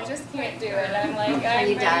route, but I just can't do it. I'm like, Are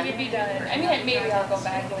you I'm done? ready to be done. I mean, maybe I'll go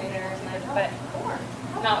back later, but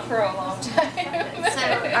not for a long time. So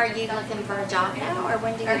are you looking for a job now, or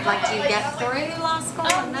when do you like to get through law school?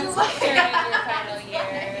 And that's During your final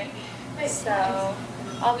year, so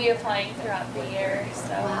I'll be applying throughout the year. So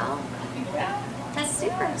Wow, yeah, that's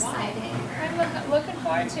super exciting. I'm looking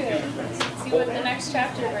forward to it. See what the next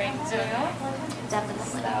chapter brings. You know. Definitely.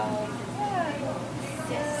 So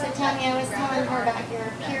yeah. So Tanya, I was telling her about your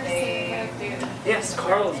piercing. Yes,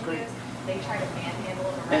 Carl is great. They try to manhandle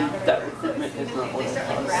it around. And that recruitment is not what it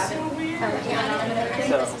was.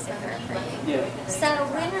 Yeah. So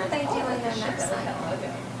when are they doing their next cycle?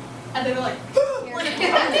 And they were like, So you want to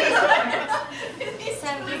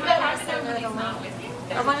send her the link?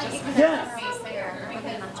 Or why don't you put it Yes. on Sarah? We're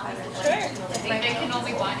going to try to they can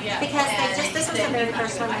only watch, yeah. Because this was the very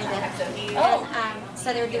first one they did. Oh. And,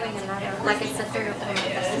 so they're doing another, like it's a 3 or 4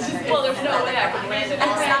 month. Well, there's no way I could land it. And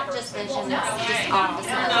it's not just vision, it's just all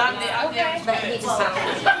disability. But he just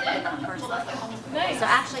happened to do it the first one. Nice. So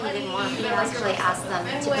actually he didn't want, he actually asked them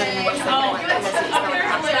to put him in the second one because he was going to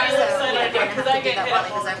have to. So we didn't have to do that while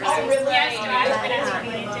he was overseas.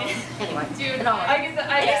 Anyway, in all,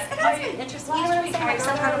 it's kind of interesting. You know what I'm saying? Like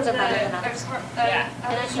some programs are better than others. Yeah.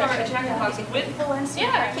 And I think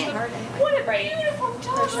Yeah. can't hurt anyway. What a right.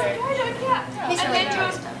 For sure. He's And really then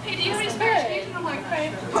good. hey, do you have any Spanish? And I'm like,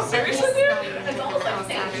 Seriously,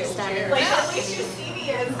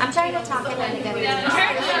 I'm trying to talk him into getting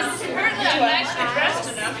Apparently I'm actually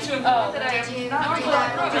dressed enough to imply that I Did you do that?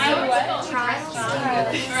 Trials?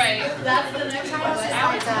 Right. That's the next one. Trials is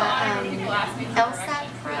like a LSAT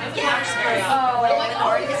prep course for Oh,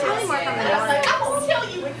 minorities. It's really more for minorities.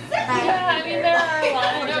 yeah, I mean, there are a lot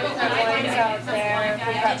of different ones out there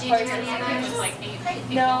for prep Did you do courses. any of those?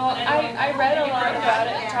 No, I read a lot about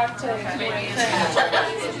it and talked to my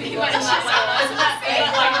current people in law school. And I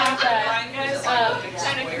think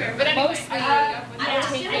that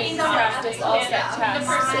mostly taking practice LSAT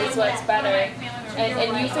tests is what's better.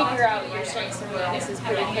 And you figure out your strengths and weaknesses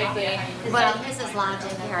pretty quickly. Well, his is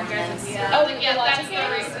logic here and this. Oh, yeah, logic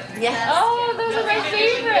is? Yes. Oh, those are my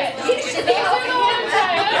favorite. Those are the ones I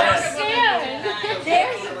understand.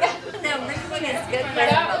 There you go. No, reading is good for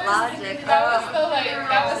him, but logic. That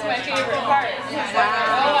was my favorite part.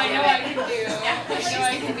 Oh, I know I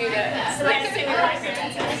can do this.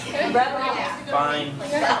 Fine. We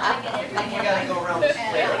gotta go around this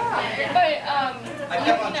later. But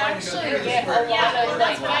you can actually get a lot of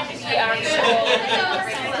like the actual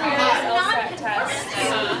LSAT tests.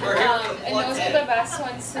 And those are the best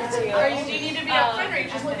ones to do. Do you need to be up front or are you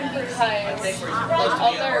just looking for Because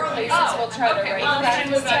other places will try to write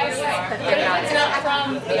practice tests, but if it's not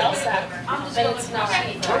from the LSAT, then it's not worth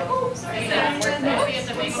it.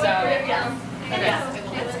 So,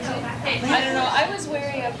 I don't know, I was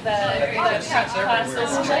wary of the prep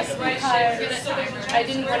classes just because I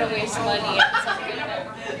didn't want to waste money on something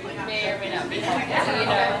that may or may not be helpful, you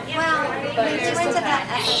know? Well, But we it's went just to that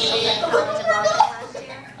FSU College of Logic last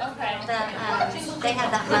year. Okay. They had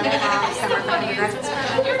that Monday long summer for undergraduate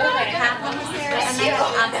school. Kaplan was there, and they had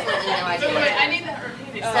absolutely no idea.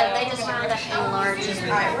 So they just wound up enlarging the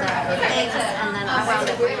things, and then I wound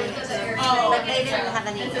up going to, but they didn't have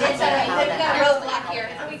any idea how that actually helped with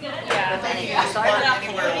anything. So I got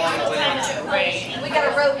Right. We got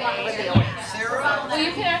a roadblock with the old. Well,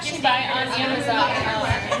 you can actually buy on Amazon.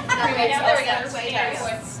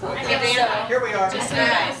 Here we are.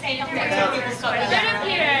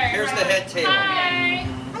 Here's the head table. Hi,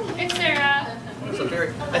 it's Sarah. So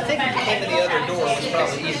I think if you came to the other door, it was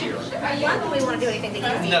probably easier. I don't really want to do anything to you.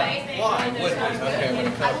 No. Why? Wouldn't we? Okay, I'm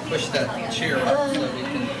gonna kind of push that chair up so we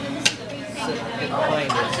can sit and get behind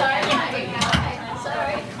it.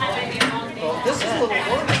 Well, this is a little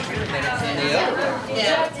warmer here than the other one.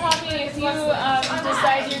 Yeah, tell me if you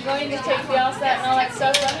decide you're going to take the LSAT and all that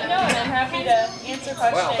stuff, let me know and I'm happy to answer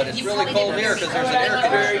questions. Wow, but it's really cold here because there's an air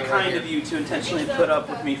Very conditioner. kind of you to intentionally put up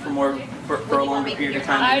with me for a longer period of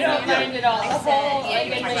time. I don't mind at all. The whole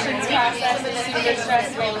admissions process is super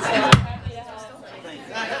stressful, so I'm happy to help.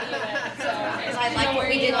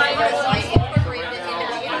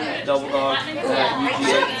 Double dog.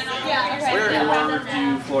 Yeah, Where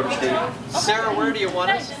to Florida State? Sarah, where do you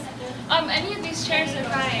want us? Any of these chairs are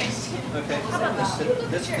fine. Okay.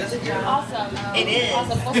 This here? Awesome. It is.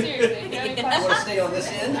 Awesome. Well, seriously, if you have any You want to questions. stay on this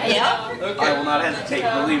end? Yeah. Okay. I will not hesitate.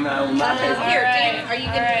 Believe me, I will not hesitate. Here, Dan, are you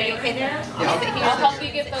good? Are you okay there? I'll help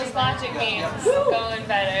you get those logic games going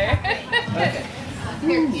better. Okay.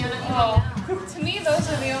 Oh, to me, those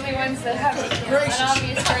are the only ones that have an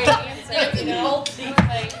obvious right answer. You know,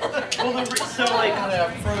 like, Well, so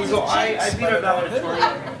I beat a valedictorian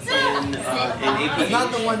in AP.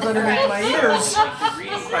 Not the ones underneath my ears. The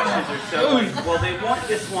reading questions are so well, they want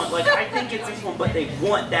this one. Like, I think it's this one, but they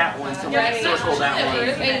want that one, so let's circle that one.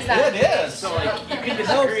 Exactly. It is. So, like, you can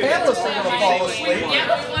No disagree panelists with are going to fall asleep.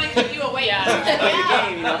 Yeah, we want to keep you awake. Yeah. Play the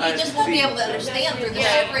game, you know how You to just won't be succeed. able to understand through the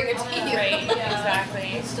Yeah. shivering of teeth. Right.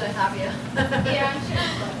 Exactly. Used to have you.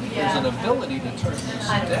 There's an ability to turn this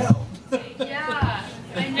down. Yeah,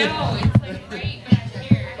 I know. It's like right back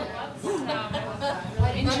here.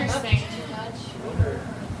 Interesting.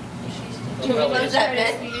 Can we Close that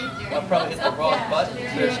bed. I'll probably hit the wrong button.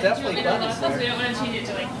 There's definitely buttons We there. don't want to change it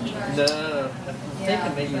to like heat. No, I'm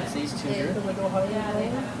thinking maybe it's these two here that would go higher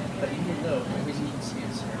and lower. But you didn't know. Maybe you can see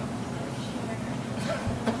it, Sarah.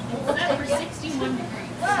 It's set for 61 degrees.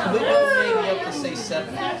 We will maybe up to say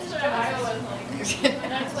 7. That's what it is. Put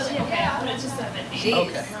it to 70.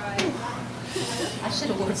 Okay. I should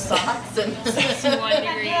have worn socks and 61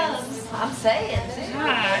 degrees. I'm saying.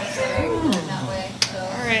 That way.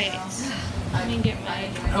 All right. Let me get my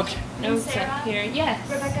notes up here. Yes.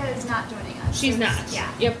 Rebecca is not joining us. She's not.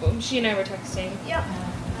 Yeah. Yep. She and I were texting. Yep.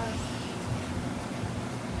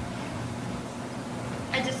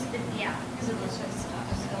 I just, yeah, because of those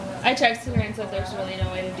stuff. So. I texted her and said there's really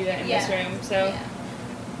no way to do that in this room. So.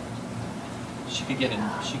 She could get in.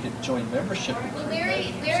 She could join membership. Well,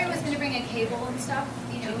 Larry was going to bring a cable and stuff,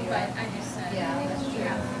 you know, but I just said, Yeah, that's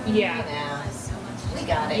true. Yeah. So much. We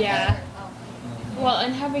got it. Yeah. Well,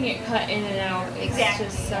 and having it cut in and out, it's Exactly.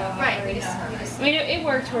 just so hard. Right. We just I mean, it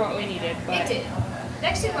worked for what we needed, but it did.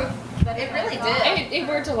 Next year worked better. It really did. It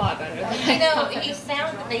worked a lot better. You know,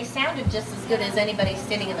 they sounded just as good as anybody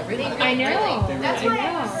standing in the room. I know. Really. That's I why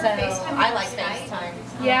know. So FaceTime I like Skype. FaceTime.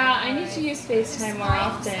 Yeah, I need to use FaceTime more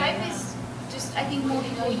often. Skype is just, I think more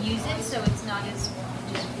people use it, so it's not as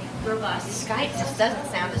just robust. Skype just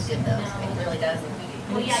doesn't sound as good though. It really doesn't.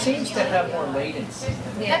 Well, It yeah, seems to have more latency.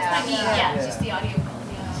 That's what I mean, yeah, Yeah. just the audio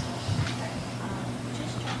quality.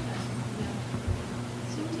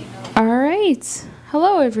 All right.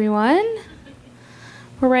 Hello, everyone.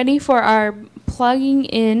 We're ready for our plugging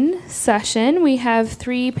in session. We have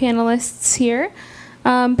 3 panelists here.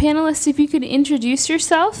 Panelists, if you could introduce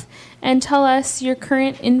yourself and tell us your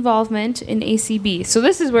current involvement in ACB. So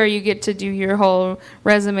this is where you get to do your whole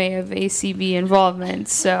resume of ACB involvement.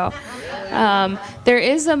 So there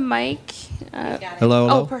is a mic. Hello.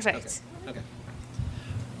 Oh, perfect.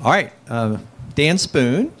 All right. Dan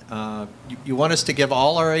Spoon, you want us to give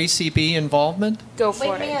all our ACB involvement? Go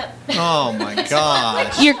for Wake me it. up. Oh, my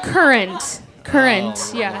gosh. Your current,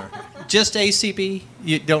 Oh, yeah. Lord. Just ACB?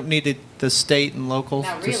 You don't need the state and local?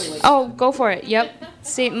 Now really. Just- Oh, go for it. Yep.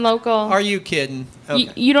 State and local. Are you kidding?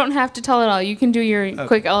 Okay. You don't have to tell it all. You can do your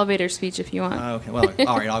quick elevator speech if you want. Okay, well,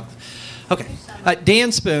 all right. Okay.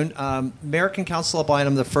 Dan Spoon, American Council of Blind.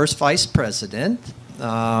 I'm the first vice president.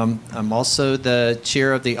 I'm also the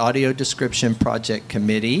chair of the Audio Description Project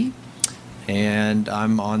Committee, and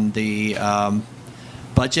I'm on the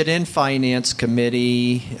Budget and Finance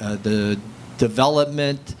Committee, the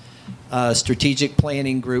Development Strategic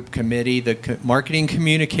Planning Group Committee, the Marketing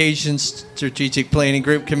Communications Strategic Planning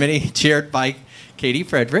Group Committee, chaired by Katie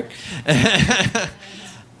Frederick.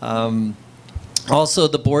 Also,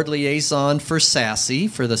 the board liaison for SASE,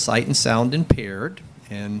 for the Sight and Sound Impaired.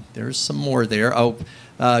 And there's some more there.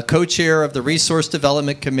 Co-chair of the Resource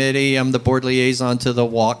Development Committee. I'm the board liaison to the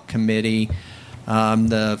WALK Committee. I'm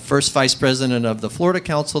the first vice president of the Florida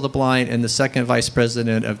Council of the Blind and the second vice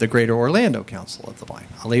president of the Greater Orlando Council of the Blind.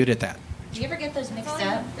 I'll leave it at that. Do you ever get those mixed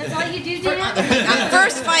up? That's all you do, Dan? I'm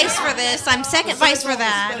first vice for this. I'm second vice for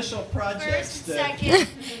that. Special projects. First, second.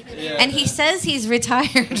 And he says he's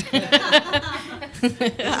retired.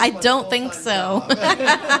 I don't think so.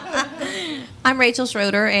 I'm Rachel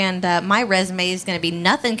Schroeder, and my resume is going to be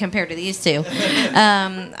nothing compared to these two.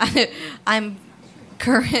 I'm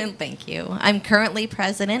currently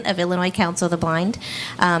president of Illinois Council of the Blind.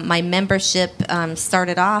 My membership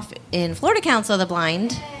started off in Florida Council of the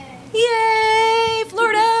Blind. Yay,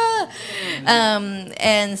 Florida!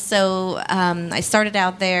 And so I started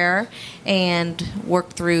out there and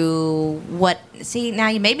worked through see, now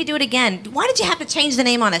you made me do it again. Why did you have to change the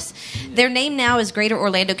name on us? Their name now is Greater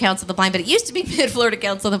Orlando Council of the Blind, but it used to be Mid-Florida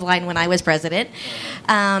Council of the Blind when I was president.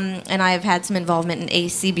 And I've had some involvement in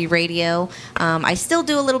ACB radio. I still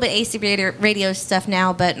do a little bit ACB radio stuff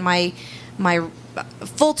now, but my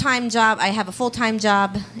full-time job, I have a full-time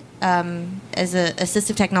job as an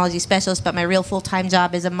assistive technology specialist, but my real full-time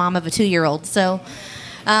job is a mom of a 2-year-old. So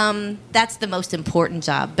that's the most important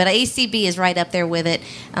job. But ACB is right up there with it.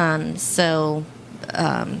 So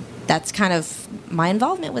that's kind of my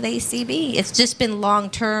involvement with ACB. It's just been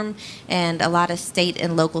long-term and a lot of state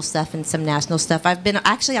and local stuff and some national stuff.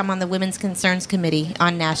 I'm on the Women's Concerns Committee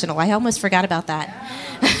on national. I almost forgot about that.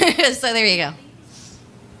 So there you go.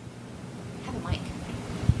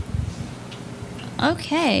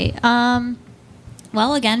 Okay.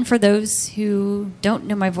 Well, again, for those who don't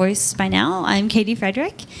know my voice by now, I'm Katie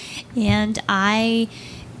Frederick, and I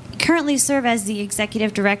currently serve as the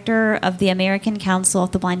Executive Director of the American Council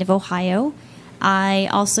of the Blind of Ohio. I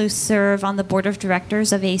also serve on the Board of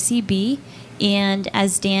Directors of ACB, and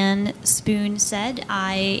as Dan Spoon said,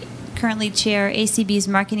 I currently chair ACB's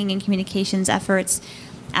marketing and communications efforts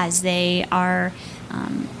as they are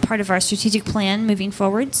part of our strategic plan moving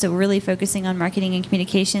forward. So we're really focusing on marketing and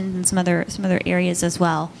communications and some other areas as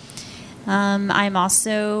well. I'm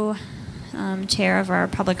also chair of our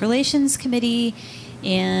public relations committee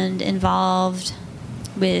and involved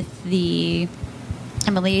with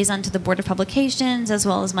I'm a liaison to the Board of Publications as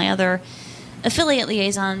well as my other affiliate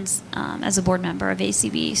liaisons as a board member of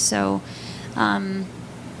ACB. So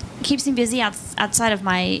keeps me busy outside of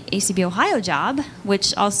my ACB Ohio job,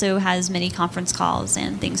 which also has many conference calls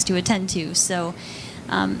and things to attend to. So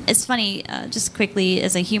it's funny, just quickly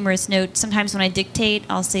as a humorous note, sometimes when I dictate,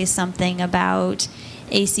 I'll say something about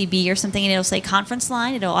ACB or something, and it'll say conference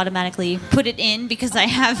line. It'll automatically put it in because I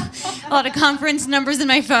have a lot of conference numbers in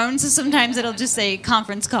my phone, so sometimes it'll just say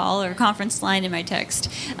conference call or conference line in my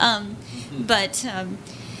text. But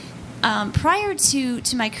prior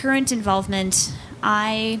to my current involvement,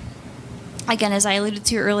 again, as I alluded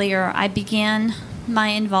to earlier, I began my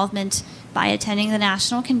involvement by attending the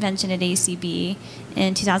national convention at ACB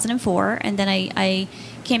in 2004, and then I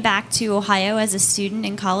came back to Ohio as a student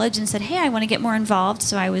in college and said, hey, I want to get more involved.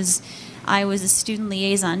 So I was a student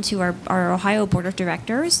liaison to our Ohio Board of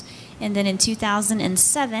Directors, and then in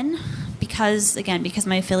 2007, because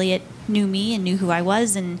my affiliate knew me and knew who I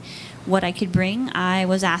was and what I could bring, I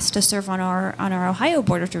was asked to serve on our Ohio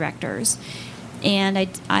Board of Directors. And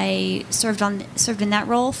I served in that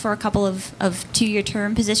role for a couple of 2-year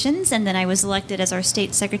term positions, and then I was elected as our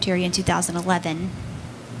state secretary in 2011.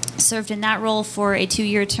 Served in that role for a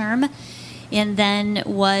 2-year term, and then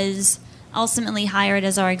was ultimately hired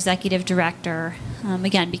as our executive director.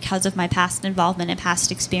 Again, because of my past involvement and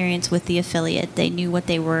past experience with the affiliate, they knew what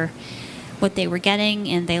they were getting,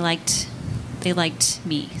 and they liked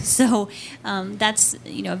me. So that's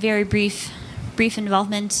a very brief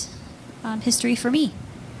involvement. History for me.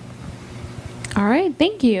 All right,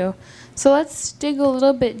 thank you. So let's dig a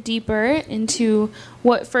little bit deeper into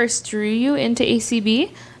what first drew you into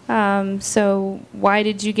ACB. So why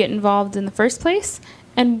did you get involved in the first place,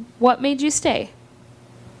 and what made you stay?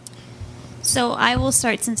 So I will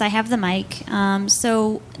start since I have the mic.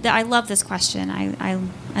 I love this question.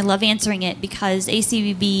 I love answering it because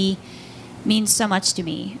ACB means so much to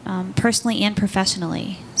me, personally and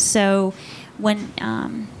professionally. So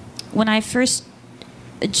when I first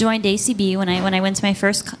joined ACB, when I went to my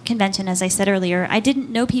first convention, as I said earlier, I didn't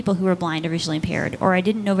know people who were blind or visually impaired, or I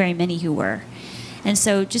didn't know very many who were. And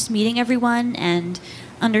so just meeting everyone and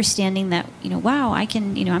understanding that, wow, I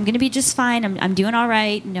can, I'm going to be just fine. I'm doing all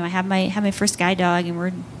right. I have my first guide dog,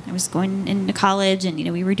 and I was going into college, and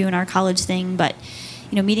we were doing our college thing. But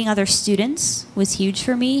meeting other students was huge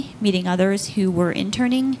for me. Meeting others who were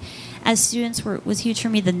interning as students was huge for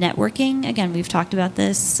me. The networking, again, we've talked about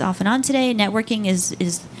this off and on today. Networking is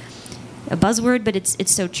a buzzword, but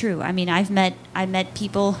it's so true. I mean, I met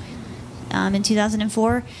people in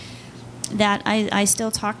 2004 that I still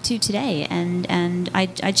talk to today, and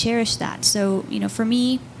I cherish that. So for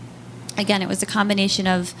me, again, it was a combination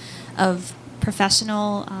of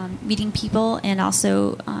professional meeting people and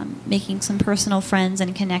also making some personal friends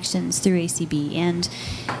and connections through ACB. And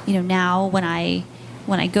now when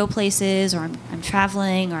I go places, or I'm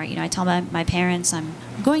traveling, or I tell my parents I'm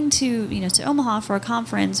going to to Omaha for a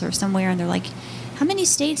conference or somewhere, and they're like, how many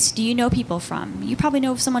states do you know people from? You probably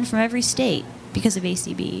know someone from every state because of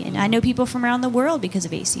ACB, and I know people from around the world because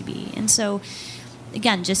of ACB. And so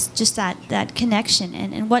again, just that connection.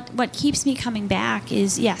 And what keeps me coming back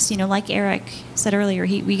is, yes, like Eric said earlier,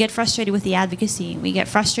 we get frustrated with the advocacy. We get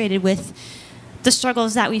frustrated with the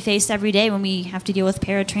struggles that we face every day when we have to deal with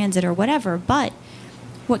paratransit or whatever. But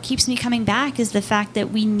what keeps me coming back is the fact that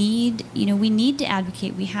we need to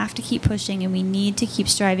advocate. We have to keep pushing, and we need to keep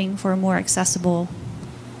striving for a more accessible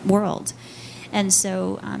world. And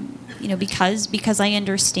so, because I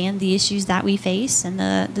understand the issues that we face and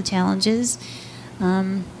the challenges,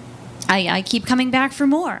 I keep coming back for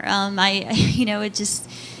more.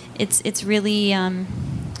 It's really,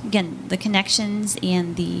 again, the connections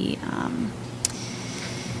and the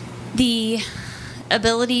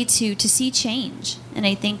ability to see change. And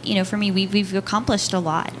I think, for me, we've accomplished a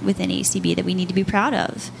lot within ACB that we need to be proud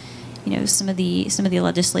of. Some of the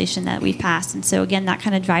legislation that we've passed. And so again, that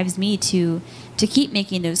kind of drives me to keep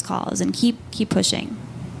making those calls and keep pushing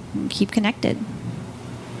and keep connected.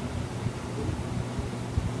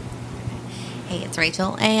 Hey, it's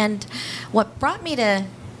Rachel. And what brought me to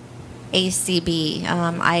ACB,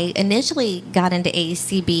 I initially got into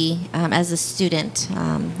ACB as a student.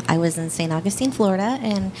 I was in St. Augustine, Florida,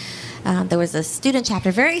 and there was a student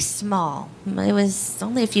chapter, very small. It was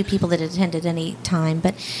only a few people that attended any time,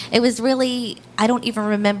 but it was really, I don't even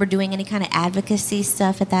remember doing any kind of advocacy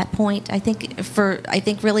stuff at that point. I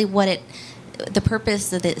think really the purpose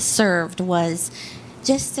that it served was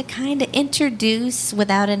just to kind of introduce,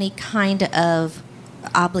 without any kind of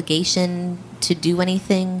obligation to do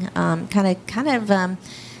anything, kind of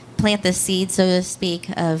plant the seed, so to speak,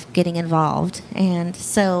 of getting involved. And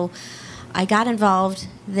so I got involved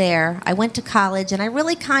there. I went to college, and I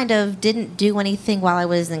really kind of didn't do anything while I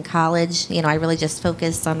was in college. I really just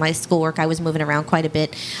focused on my schoolwork. I was moving around quite a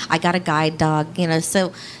bit. I got a guide dog,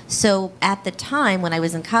 So at the time when I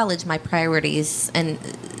was in college, my priorities, and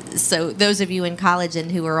so those of you in college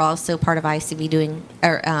and who are also part of ACB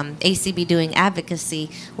doing advocacy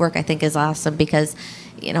work, I think is awesome, because,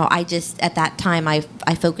 I just, at that time, I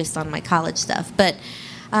focused on my college stuff. But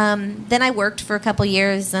then I worked for a couple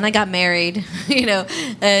years, and I got married,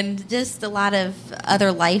 and just a lot of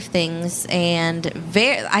other life things. And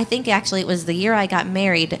I think actually it was the year I got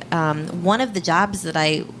married, one of the jobs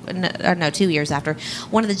that 2 years after,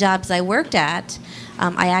 one of the jobs I worked at,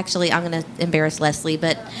 I'm going to embarrass Leslie,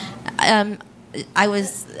 but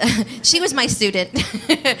she was my student,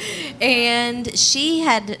 and she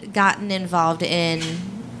had gotten involved in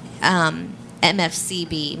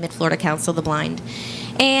MFCB, Mid-Florida Council of the Blind.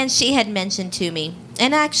 And she had mentioned to me,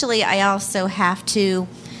 and actually I also have to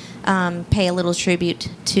pay a little tribute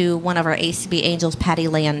to one of our ACB angels, Patty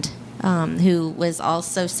Land, who was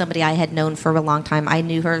also somebody I had known for a long time. I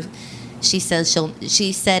knew her. She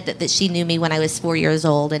said that she knew me when I was 4 years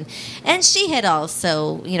old, and she had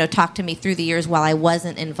also talked to me through the years while I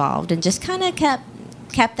wasn't involved, and just kind of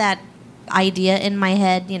kept that idea in my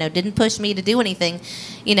head, didn't push me to do anything,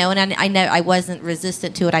 and I know I wasn't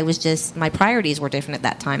resistant to it. I was just, my priorities were different at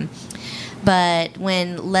that time. But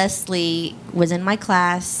when Leslie was in my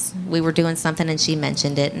class, we were doing something and she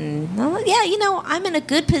mentioned it, and I'm like, yeah, I'm in a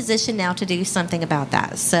good position now to do something about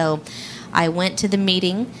that. So I went to the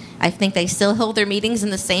meeting. I think they still hold their meetings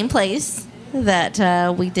in the same place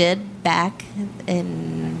that we did back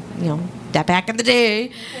in, back in the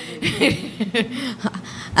day.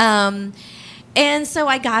 And so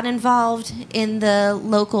I got involved in the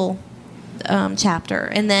local chapter,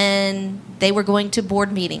 and then they were going to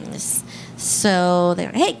board meetings. So they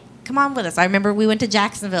were, hey, come on with us. I remember we went to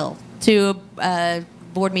Jacksonville to a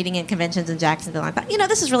board meeting and conventions in Jacksonville. I thought,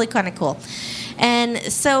 this is really kind of cool. And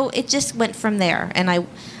so it just went from there. And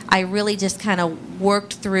I really just kind of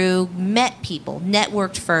worked through, met people,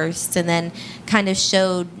 networked first, and then kind of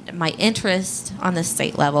showed my interest on the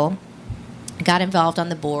state level. Got involved on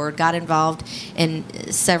the board, got involved in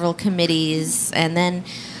several committees, and then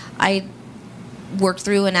I worked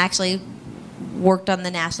through and actually worked on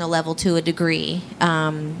the national level to a degree,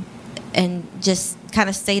 and just kind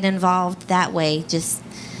of stayed involved that way, just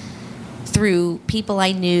through people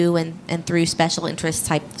I knew and through special interest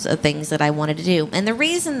types of things that I wanted to do. And the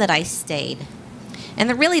reason that I stayed, and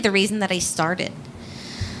the reason that I started,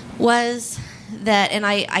 was that, and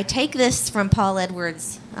I take this from Paul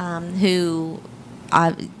Edwards, who,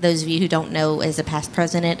 those of you who don't know, is a past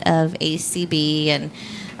president of ACB, and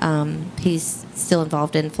he's still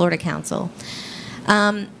involved in Florida Council.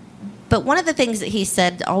 But one of the things that he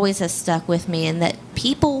said always has stuck with me, and that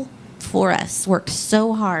people for us worked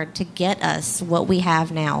so hard to get us what we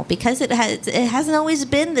have now, because it hasn't always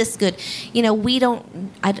been this good.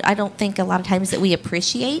 I don't think a lot of times that we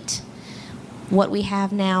appreciate what we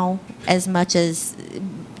have now as much as,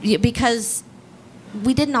 because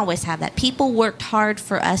we didn't always have that. People worked hard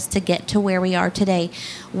for us to get to where we are today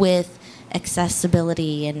with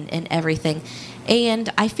accessibility and everything.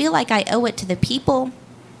 And I feel like I owe it to the people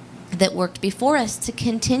that worked before us to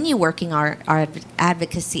continue working our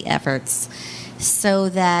advocacy efforts, so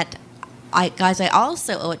that I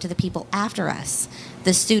also owe it to the people after us,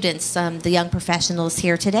 the students, the young professionals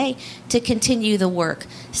here today, to continue the work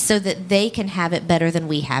so that they can have it better than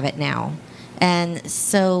we have it now. And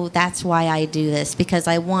so that's why I do this, because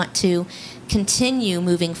I want to continue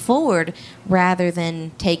moving forward rather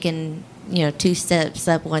than taking, 2 steps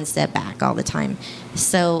up, 1 step back all the time.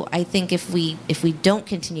 So I think if we don't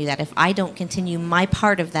continue that, if I don't continue my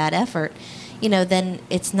part of that effort, then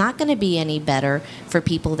it's not going to be any better for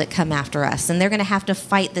people that come after us. And they're going to have to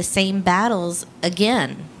fight the same battles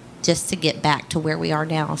again just to get back to where we are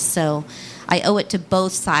now. So I owe it to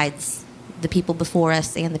both sides, the people before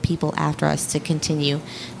us and the people after us, to continue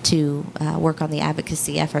to work on the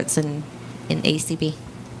advocacy efforts in ACB.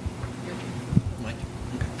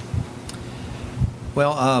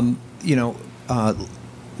 Well,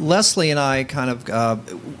 Leslie and I kind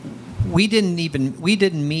of we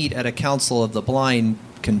didn't meet at a Council of the Blind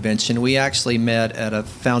convention. We actually met at a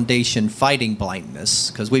foundation fighting blindness,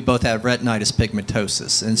 because we both have retinitis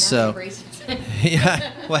pigmentosus, and so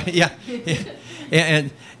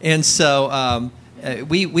and so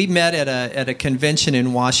we met at a convention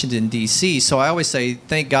in Washington D.C. So I always say,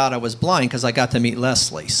 thank God I was blind, because I got to meet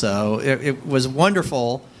Leslie. So it was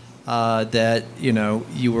wonderful. That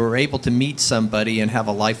you were able to meet somebody and have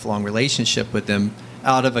a lifelong relationship with them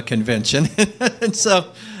out of a convention, and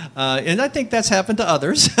so and I think that's happened to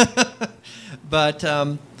others. but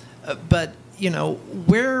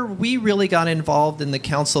where we really got involved in the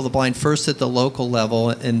Council of the Blind, first at the local level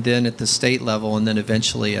and then at the state level and then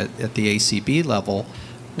eventually at the ACB level,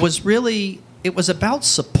 was about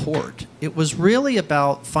support. It was really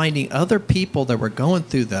about finding other people that were going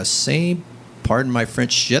through the same, pardon my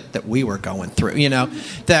French, shit that we were going through,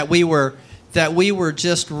 that we were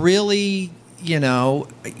just really,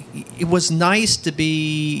 it was nice to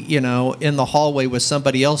be, in the hallway with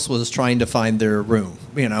somebody else was trying to find their room,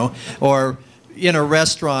 or in a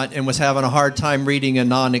restaurant and was having a hard time reading a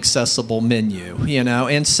non-accessible menu,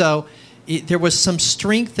 and so there was some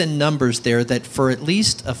strength in numbers there, that for at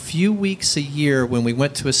least a few weeks a year when we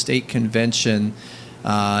went to a state convention,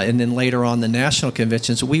 and then later on the national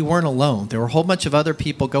conventions, we weren't alone. There were a whole bunch of other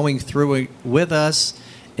people going through it with us,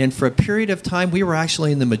 and for a period of time, we were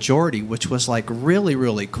actually in the majority, which was like really,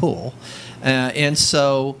 really cool. And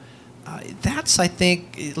so that's, I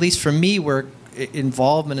think, at least for me, where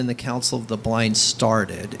involvement in the Council of the Blind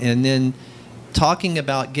started. And then talking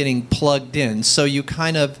about getting plugged in. So you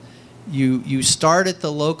kind of, you start at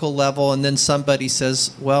the local level, and then somebody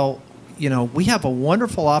says, well, we have a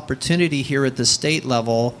wonderful opportunity here at the state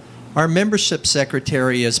level. Our membership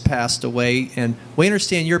secretary has passed away, and we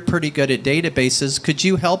understand you're pretty good at databases. Could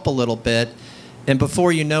you help a little bit? And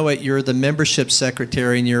before you know it, you're the membership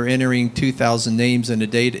secretary, and you're entering 2,000 names in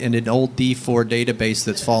an old D4 database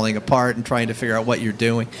that's falling apart and trying to figure out what you're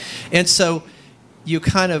doing. And so you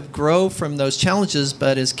kind of grow from those challenges,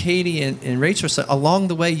 but as Katie and Rachel said, along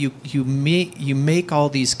the way you make all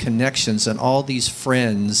these connections and all these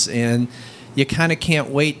friends, and you kind of can't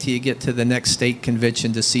wait till you get to the next state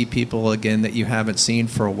convention to see people again that you haven't seen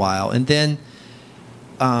for a while. And then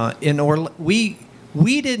we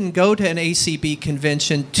didn't go to an ACB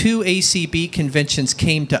convention. 2 ACB conventions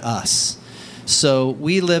came to us. So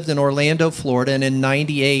we lived in Orlando, Florida, and in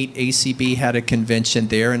 '98, ACB had a convention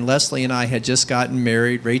there, and Leslie and I had just gotten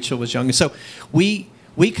married. Rachel was young. So we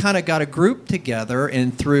kind of got a group together,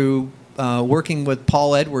 and through working with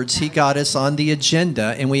Paul Edwards, he got us on the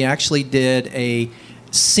agenda, and we actually did a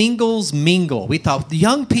singles mingle. We thought the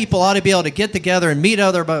young people ought to be able to get together and meet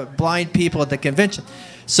other blind people at the convention.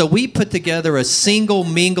 So we put together a single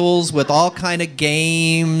mingles with all kind of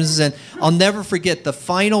games, and I'll never forget the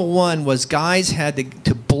final one was guys had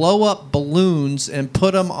to blow up balloons and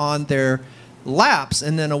put them on their laps,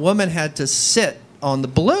 and then a woman had to sit on the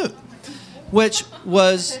balloon, which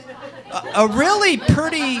was a really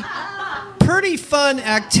pretty fun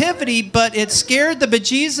activity, but it scared the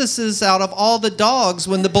bejesuses out of all the dogs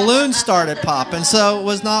when the balloons started popping, so it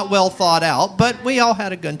was not well thought out, but we all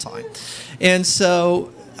had a good time. And so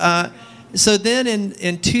then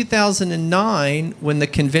in 2009, when the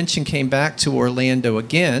convention came back to Orlando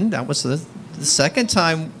again, that was the second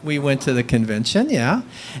time we went to the convention, yeah.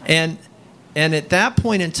 And at that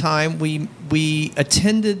point in time, we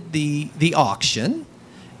attended the auction,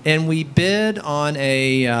 and we bid on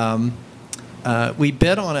we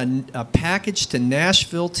bid on a package to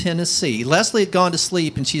Nashville, Tennessee. Leslie had gone to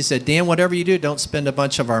sleep, and she said, Dan, whatever you do, don't spend a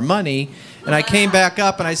bunch of our money. And I came back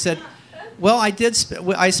up, and I said, well, I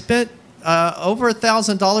spent over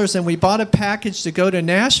 $1,000, and we bought a package to go to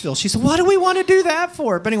Nashville. She said, what do we want to do that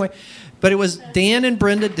for? But anyway, it was Dan and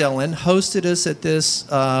Brenda Dillon hosted us at this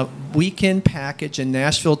weekend package in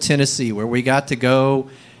Nashville, Tennessee, where we got to go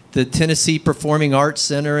the Tennessee Performing Arts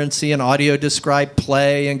Center and see an audio-described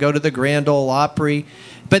play and go to the Grand Ole Opry.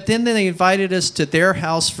 But then they invited us to their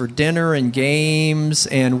house for dinner and games,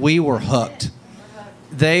 and we were hooked.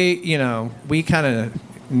 We kind of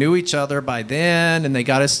knew each other by then, and they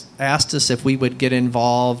asked us if we would get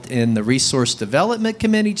involved in the Resource Development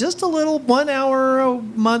Committee, just a little 1 hour a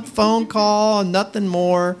month phone call and nothing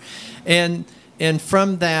more. And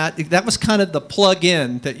from that was kind of the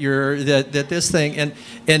plug-in that this thing,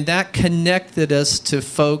 and that connected us to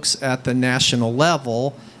folks at the national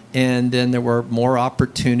level, and then there were more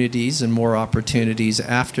opportunities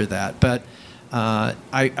after that. But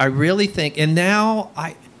I really think, and now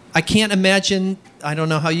I can't imagine. I don't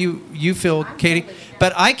know how you feel, Katie,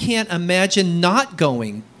 but I can't imagine not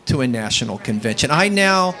going to a national convention. I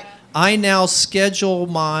now schedule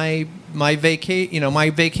my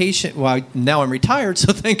vacation. Well, now I'm retired,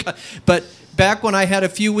 so thank God. But back when I had a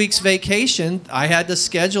few weeks vacation, I had to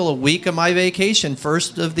schedule a week of my vacation,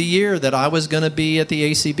 first of the year, that I was going to be at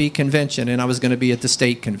the ACB convention and I was going to be at the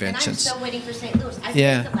state conventions. And I'm still waiting for St. Louis. I've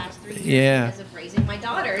missed the last 3 years because of raising my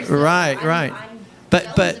daughters. So Right.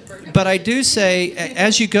 But I do say,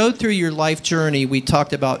 as you go through your life journey, we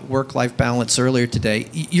talked about work-life balance earlier today,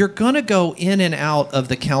 you're going to go in and out of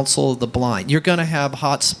the Council of the Blind. You're going to have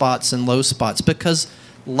hot spots and low spots because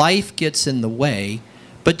life gets in the way.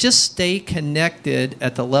 But just stay connected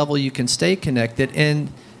at the level you can stay connected,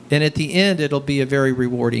 and at the end, it'll be a very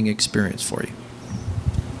rewarding experience for you.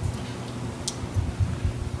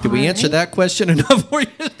 Did we answer that question enough for you?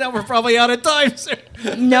 Now we're probably out of time, sir.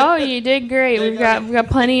 No, you did great. We've got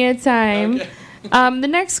plenty of time. Okay. The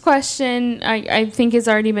next question I think has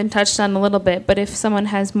already been touched on a little bit, but if someone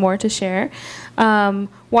has more to share,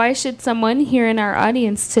 why should someone here in our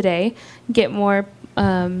audience today get more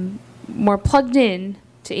plugged in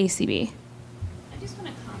to ACB? I just want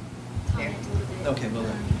to comment a little bit. Okay, well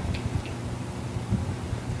then.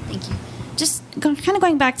 Thank you. Just kind of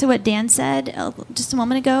going back to what Dan said just a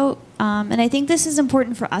moment ago, and I think this is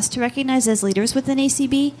important for us to recognize as leaders within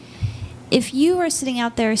ACB. If you are sitting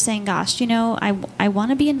out there saying, gosh, I want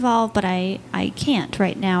to be involved, but I can't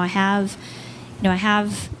right now. I have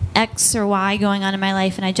X or Y going on in my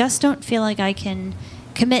life, and I just don't feel like I can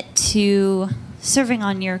commit to serving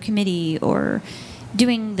on your committee or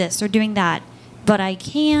doing this or doing that. But I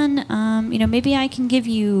can, maybe I can give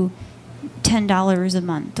you $10 a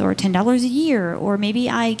month or $10 a year, or maybe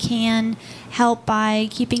I can help by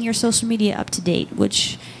keeping your social media up to date,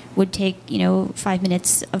 which would take 5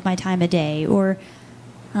 minutes of my time a day, or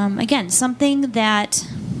again, something that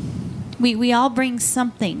we all bring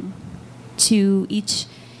something to each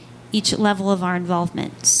level of our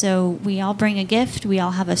involvement. So we all bring a gift, we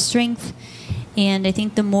all have a strength, and I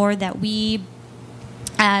think the more that we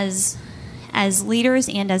as leaders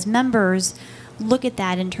and as members look at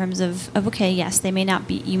that in terms of okay, yes, you may not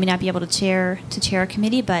be able to chair a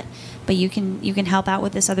committee, but you can help out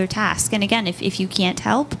with this other task. And again, if you can't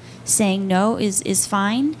help, saying no is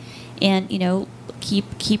fine. And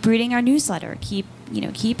keep reading our newsletter, keep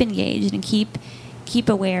engaged, and keep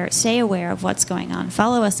aware, stay aware of what's going on.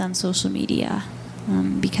 Follow us on social media,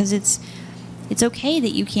 because it's okay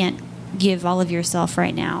that you can't give all of yourself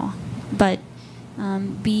right now, but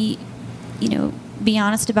be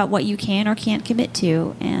honest about what you can or can't commit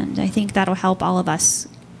to, and I think that'll help all of us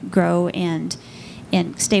grow and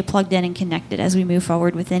stay plugged in and connected as we move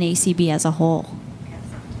forward within ACB as a whole.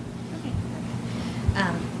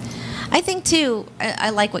 I think too,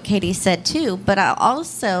 I like what Katie said too, but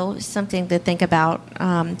also something to think about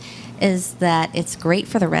is that it's great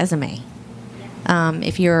for the resume.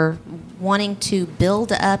 If you're wanting to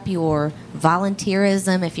build up your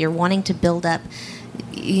volunteerism, if you're wanting to build up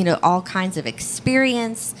all kinds of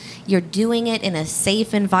experience, you're doing it in a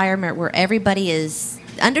safe environment where everybody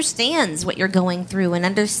understands what you're going through and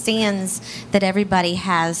understands that everybody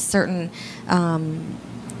has certain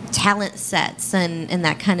talent sets and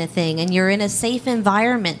that kind of thing, and you're in a safe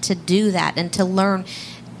environment to do that and to learn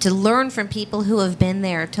from people who have been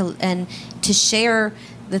there, and to share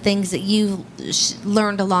the things that you've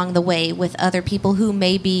learned along the way with other people who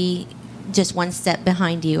may be just one step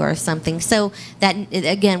behind you or something. So that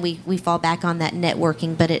again, we fall back on that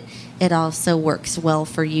networking, but it also works well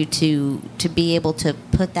for you to be able to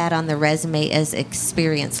put that on the resume as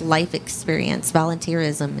experience, life experience,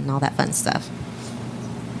 volunteerism, and all that fun stuff.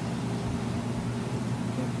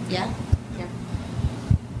 Yeah.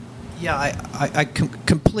 Yeah, I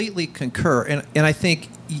completely concur, and I think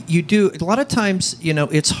you do. A lot of times,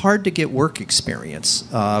 it's hard to get work experience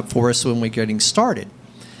for us when we're getting started.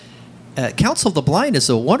 Council of the Blind is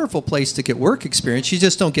a wonderful place to get work experience. You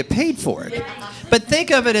just don't get paid for it. But think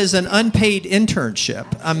of it as an unpaid internship.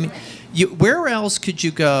 I mean, where else could you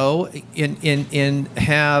go and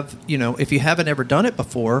have, if you haven't ever done it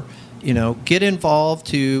before, get involved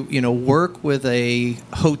to, work with a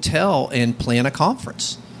hotel and plan a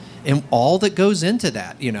conference. And all that goes into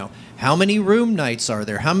that, how many room nights are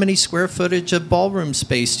there? How many square footage of ballroom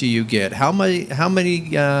space do you get? How much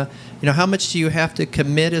do you have to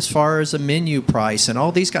commit as far as a menu price and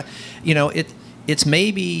all these guys? It's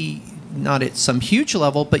maybe not at some huge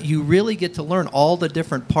level, but you really get to learn all the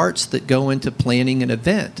different parts that go into planning an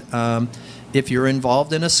event. If you're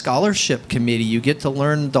involved in a scholarship committee, you get to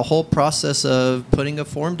learn the whole process of putting a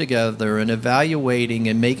form together and evaluating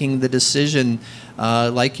and making the decision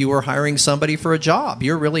like you were hiring somebody for a job.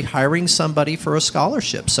 You're really hiring somebody for a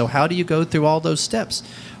scholarship. So how do you go through all those steps?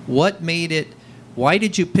 What made it? Why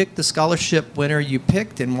did you pick the scholarship winner you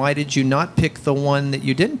picked, and why did you not pick the one that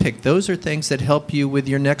you didn't pick? Those are things that help you with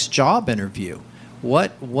your next job interview.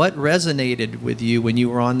 What resonated with you when you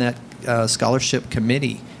were on that scholarship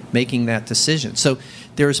committee making that decision? So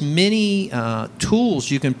there's many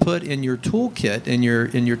tools you can put in your toolkit, in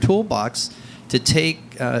your toolbox, to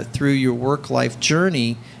take through your work-life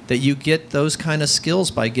journey, that you get those kind of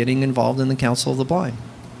skills by getting involved in the Council of the Blind.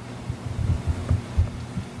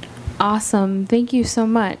 Awesome. Thank you so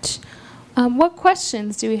much. What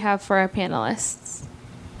questions do we have for our panelists?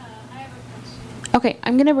 I have a question. Okay,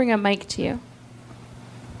 I'm going to bring a mic to you.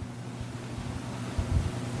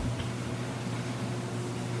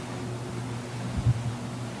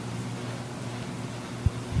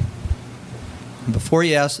 Before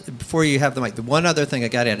you have the mic, the one other thing I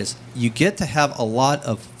got to add is you get to have a lot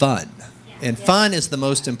of fun. Yeah. And fun is the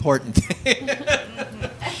most important thing. He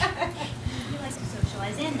likes to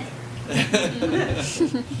socialize in there.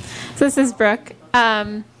 So this is Brooke.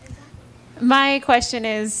 My question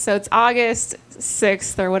is, so it's August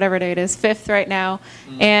 6th or whatever day it is, 5th right now,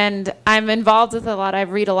 and I'm involved with I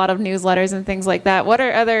read a lot of newsletters and things like that. What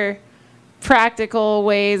are other practical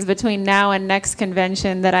ways between now and next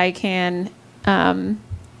convention that I can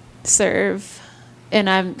serve,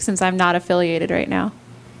 and since I'm not affiliated right now?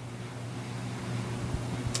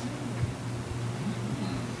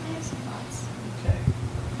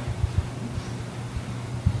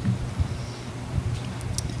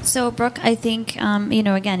 So, Brooke, I think, again,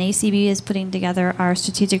 ACB is putting together our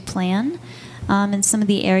strategic plan, and some of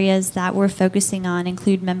the areas that we're focusing on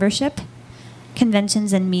include membership,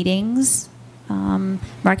 conventions and meetings,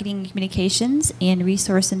 marketing and communications, and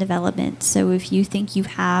resource and development. So if you think you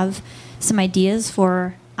have some ideas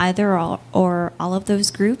for either or all of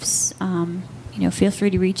those groups, feel free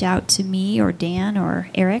to reach out to me or Dan or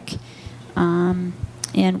Eric. And,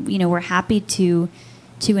 we're happy to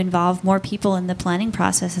involve more people in the planning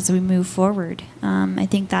process as we move forward. I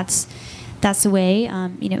think that's the way.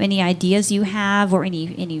 Any ideas you have or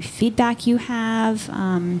any feedback you have.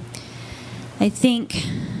 I think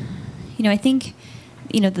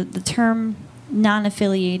the term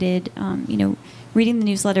non-affiliated, reading the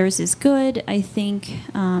newsletters is good. I think,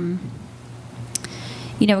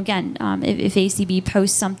 again, if ACB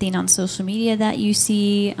posts something on social media that you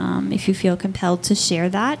see, if you feel compelled to share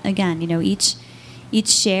that, again, each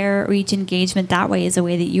share or each engagement that way is a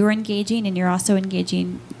way that you're engaging, and you're also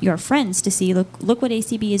engaging your friends to see, look what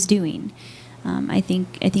ACB is doing. I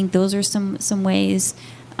think those are some ways.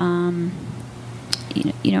 I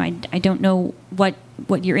don't know what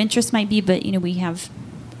your interest might be, but we have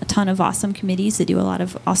a ton of awesome committees that do a lot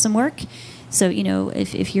of awesome work. So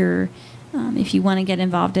if you're if you want to get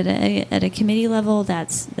involved at a committee level,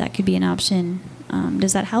 that could be an option.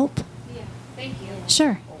 Does that help? Yeah, thank you.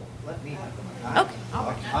 Sure. Okay.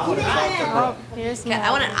 I want to talk to Brooke.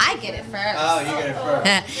 I get it first. Oh, you get it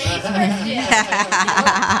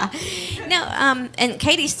first. No, and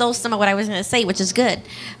Katie stole some of what I was going to say, which is good.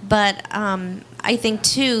 But I think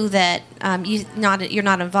too that you're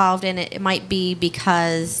not involved in it. It might be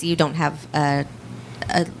because you don't have an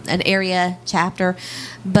area chapter.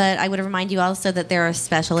 But I would remind you also that there are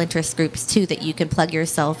special interest groups too that you can plug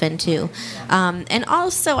yourself into. And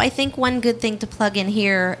also, I think one good thing to plug in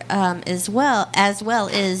here as well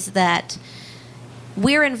is that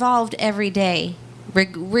we're involved every day,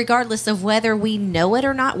 regardless of whether we know it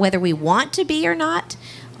or not, whether we want to be or not.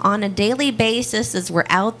 On a daily basis, as we're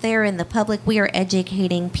out there in the public, we are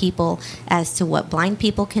educating people as to what blind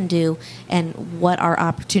people can do and what our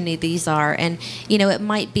opportunities are. And, you know, it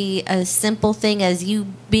might be a simple thing as you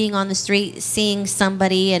being on the street, seeing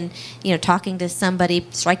somebody and, you know, talking to somebody,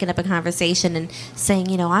 striking up a conversation and saying,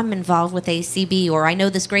 you know, I'm involved with ACB, or I know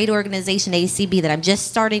this great organization, ACB, that I'm just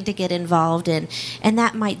starting to get involved in. And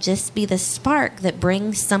that might just be the spark that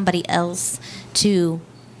brings somebody else to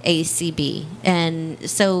ACB. And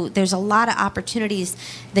so there's a lot of opportunities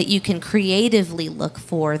that you can creatively look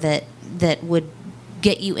for that would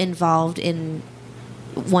get you involved in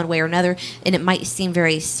one way or another. And it might seem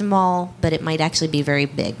very small, but it might actually be very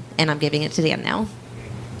big. And I'm giving it to Dan now.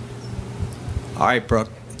 All right, Brooke.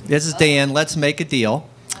 This is Dan. Let's make a deal.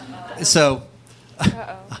 So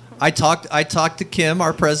I talk to Kim,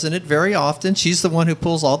 our president, very often. She's the one who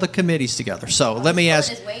pulls all the committees together. So let me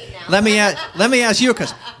ask you,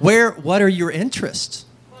 because what are your interests?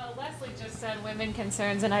 Well, Leslie just said women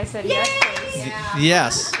concerns, and I said yes, please.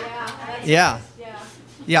 Yes. Yeah.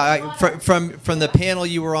 From the panel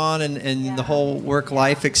you were on and the whole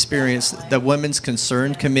work-life experience, the Women's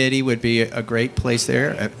Concern Committee would be a great place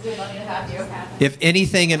there. If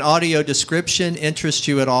anything in audio description interests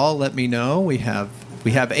you at all, let me know. We have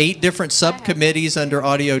 8 different subcommittees under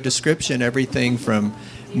audio description, everything from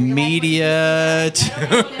media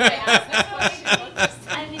to...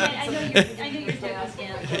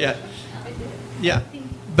 Yeah.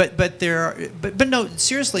 But no,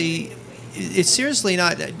 seriously, it's seriously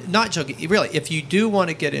not joking. Really, if you do want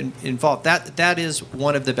to get involved, that is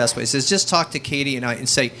one of the best ways. Is just talk to Katie and I and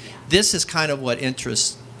say, this is kind of what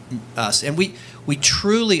interests us. And we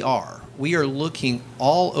truly are. We are looking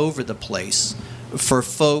all over the place for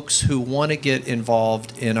folks who want to get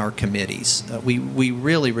involved in our committees. We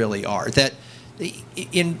really, really are. That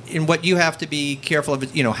in what you have to be careful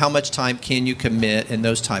of, you know, how much time can you commit and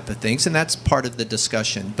those type of things, and that's part of the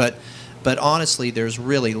discussion. But honestly, there's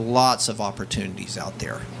really lots of opportunities out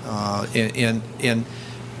there, and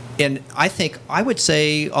I think I would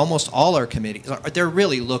say almost all our committees they're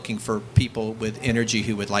really looking for people with energy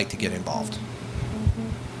who would like to get involved.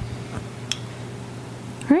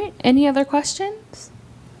 All right. Any other questions?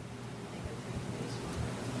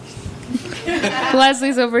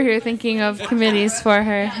 Leslie's over here thinking of committees for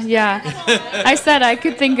her. Yeah. I said I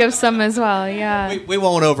could think of some as well. Yeah. We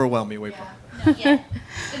won't overwhelm you. We Yeah.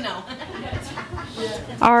 No.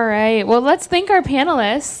 All right. Well, let's thank our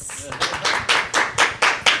panelists.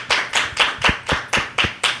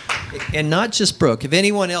 And not just Brooke. If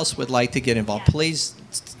anyone else would like to get involved, please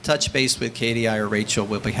touch base with Katie, I, or Rachel.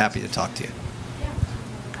 We'll be happy to talk to you.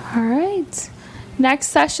 All right. Next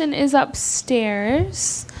session is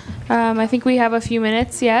upstairs. I think we have a few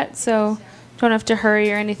minutes yet, so don't have to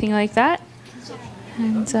hurry or anything like that.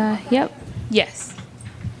 And, yep. Yes.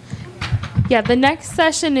 Yeah, the next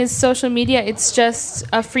session is social media. It's just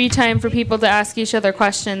a free time for people to ask each other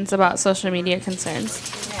questions about social media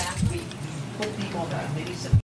concerns.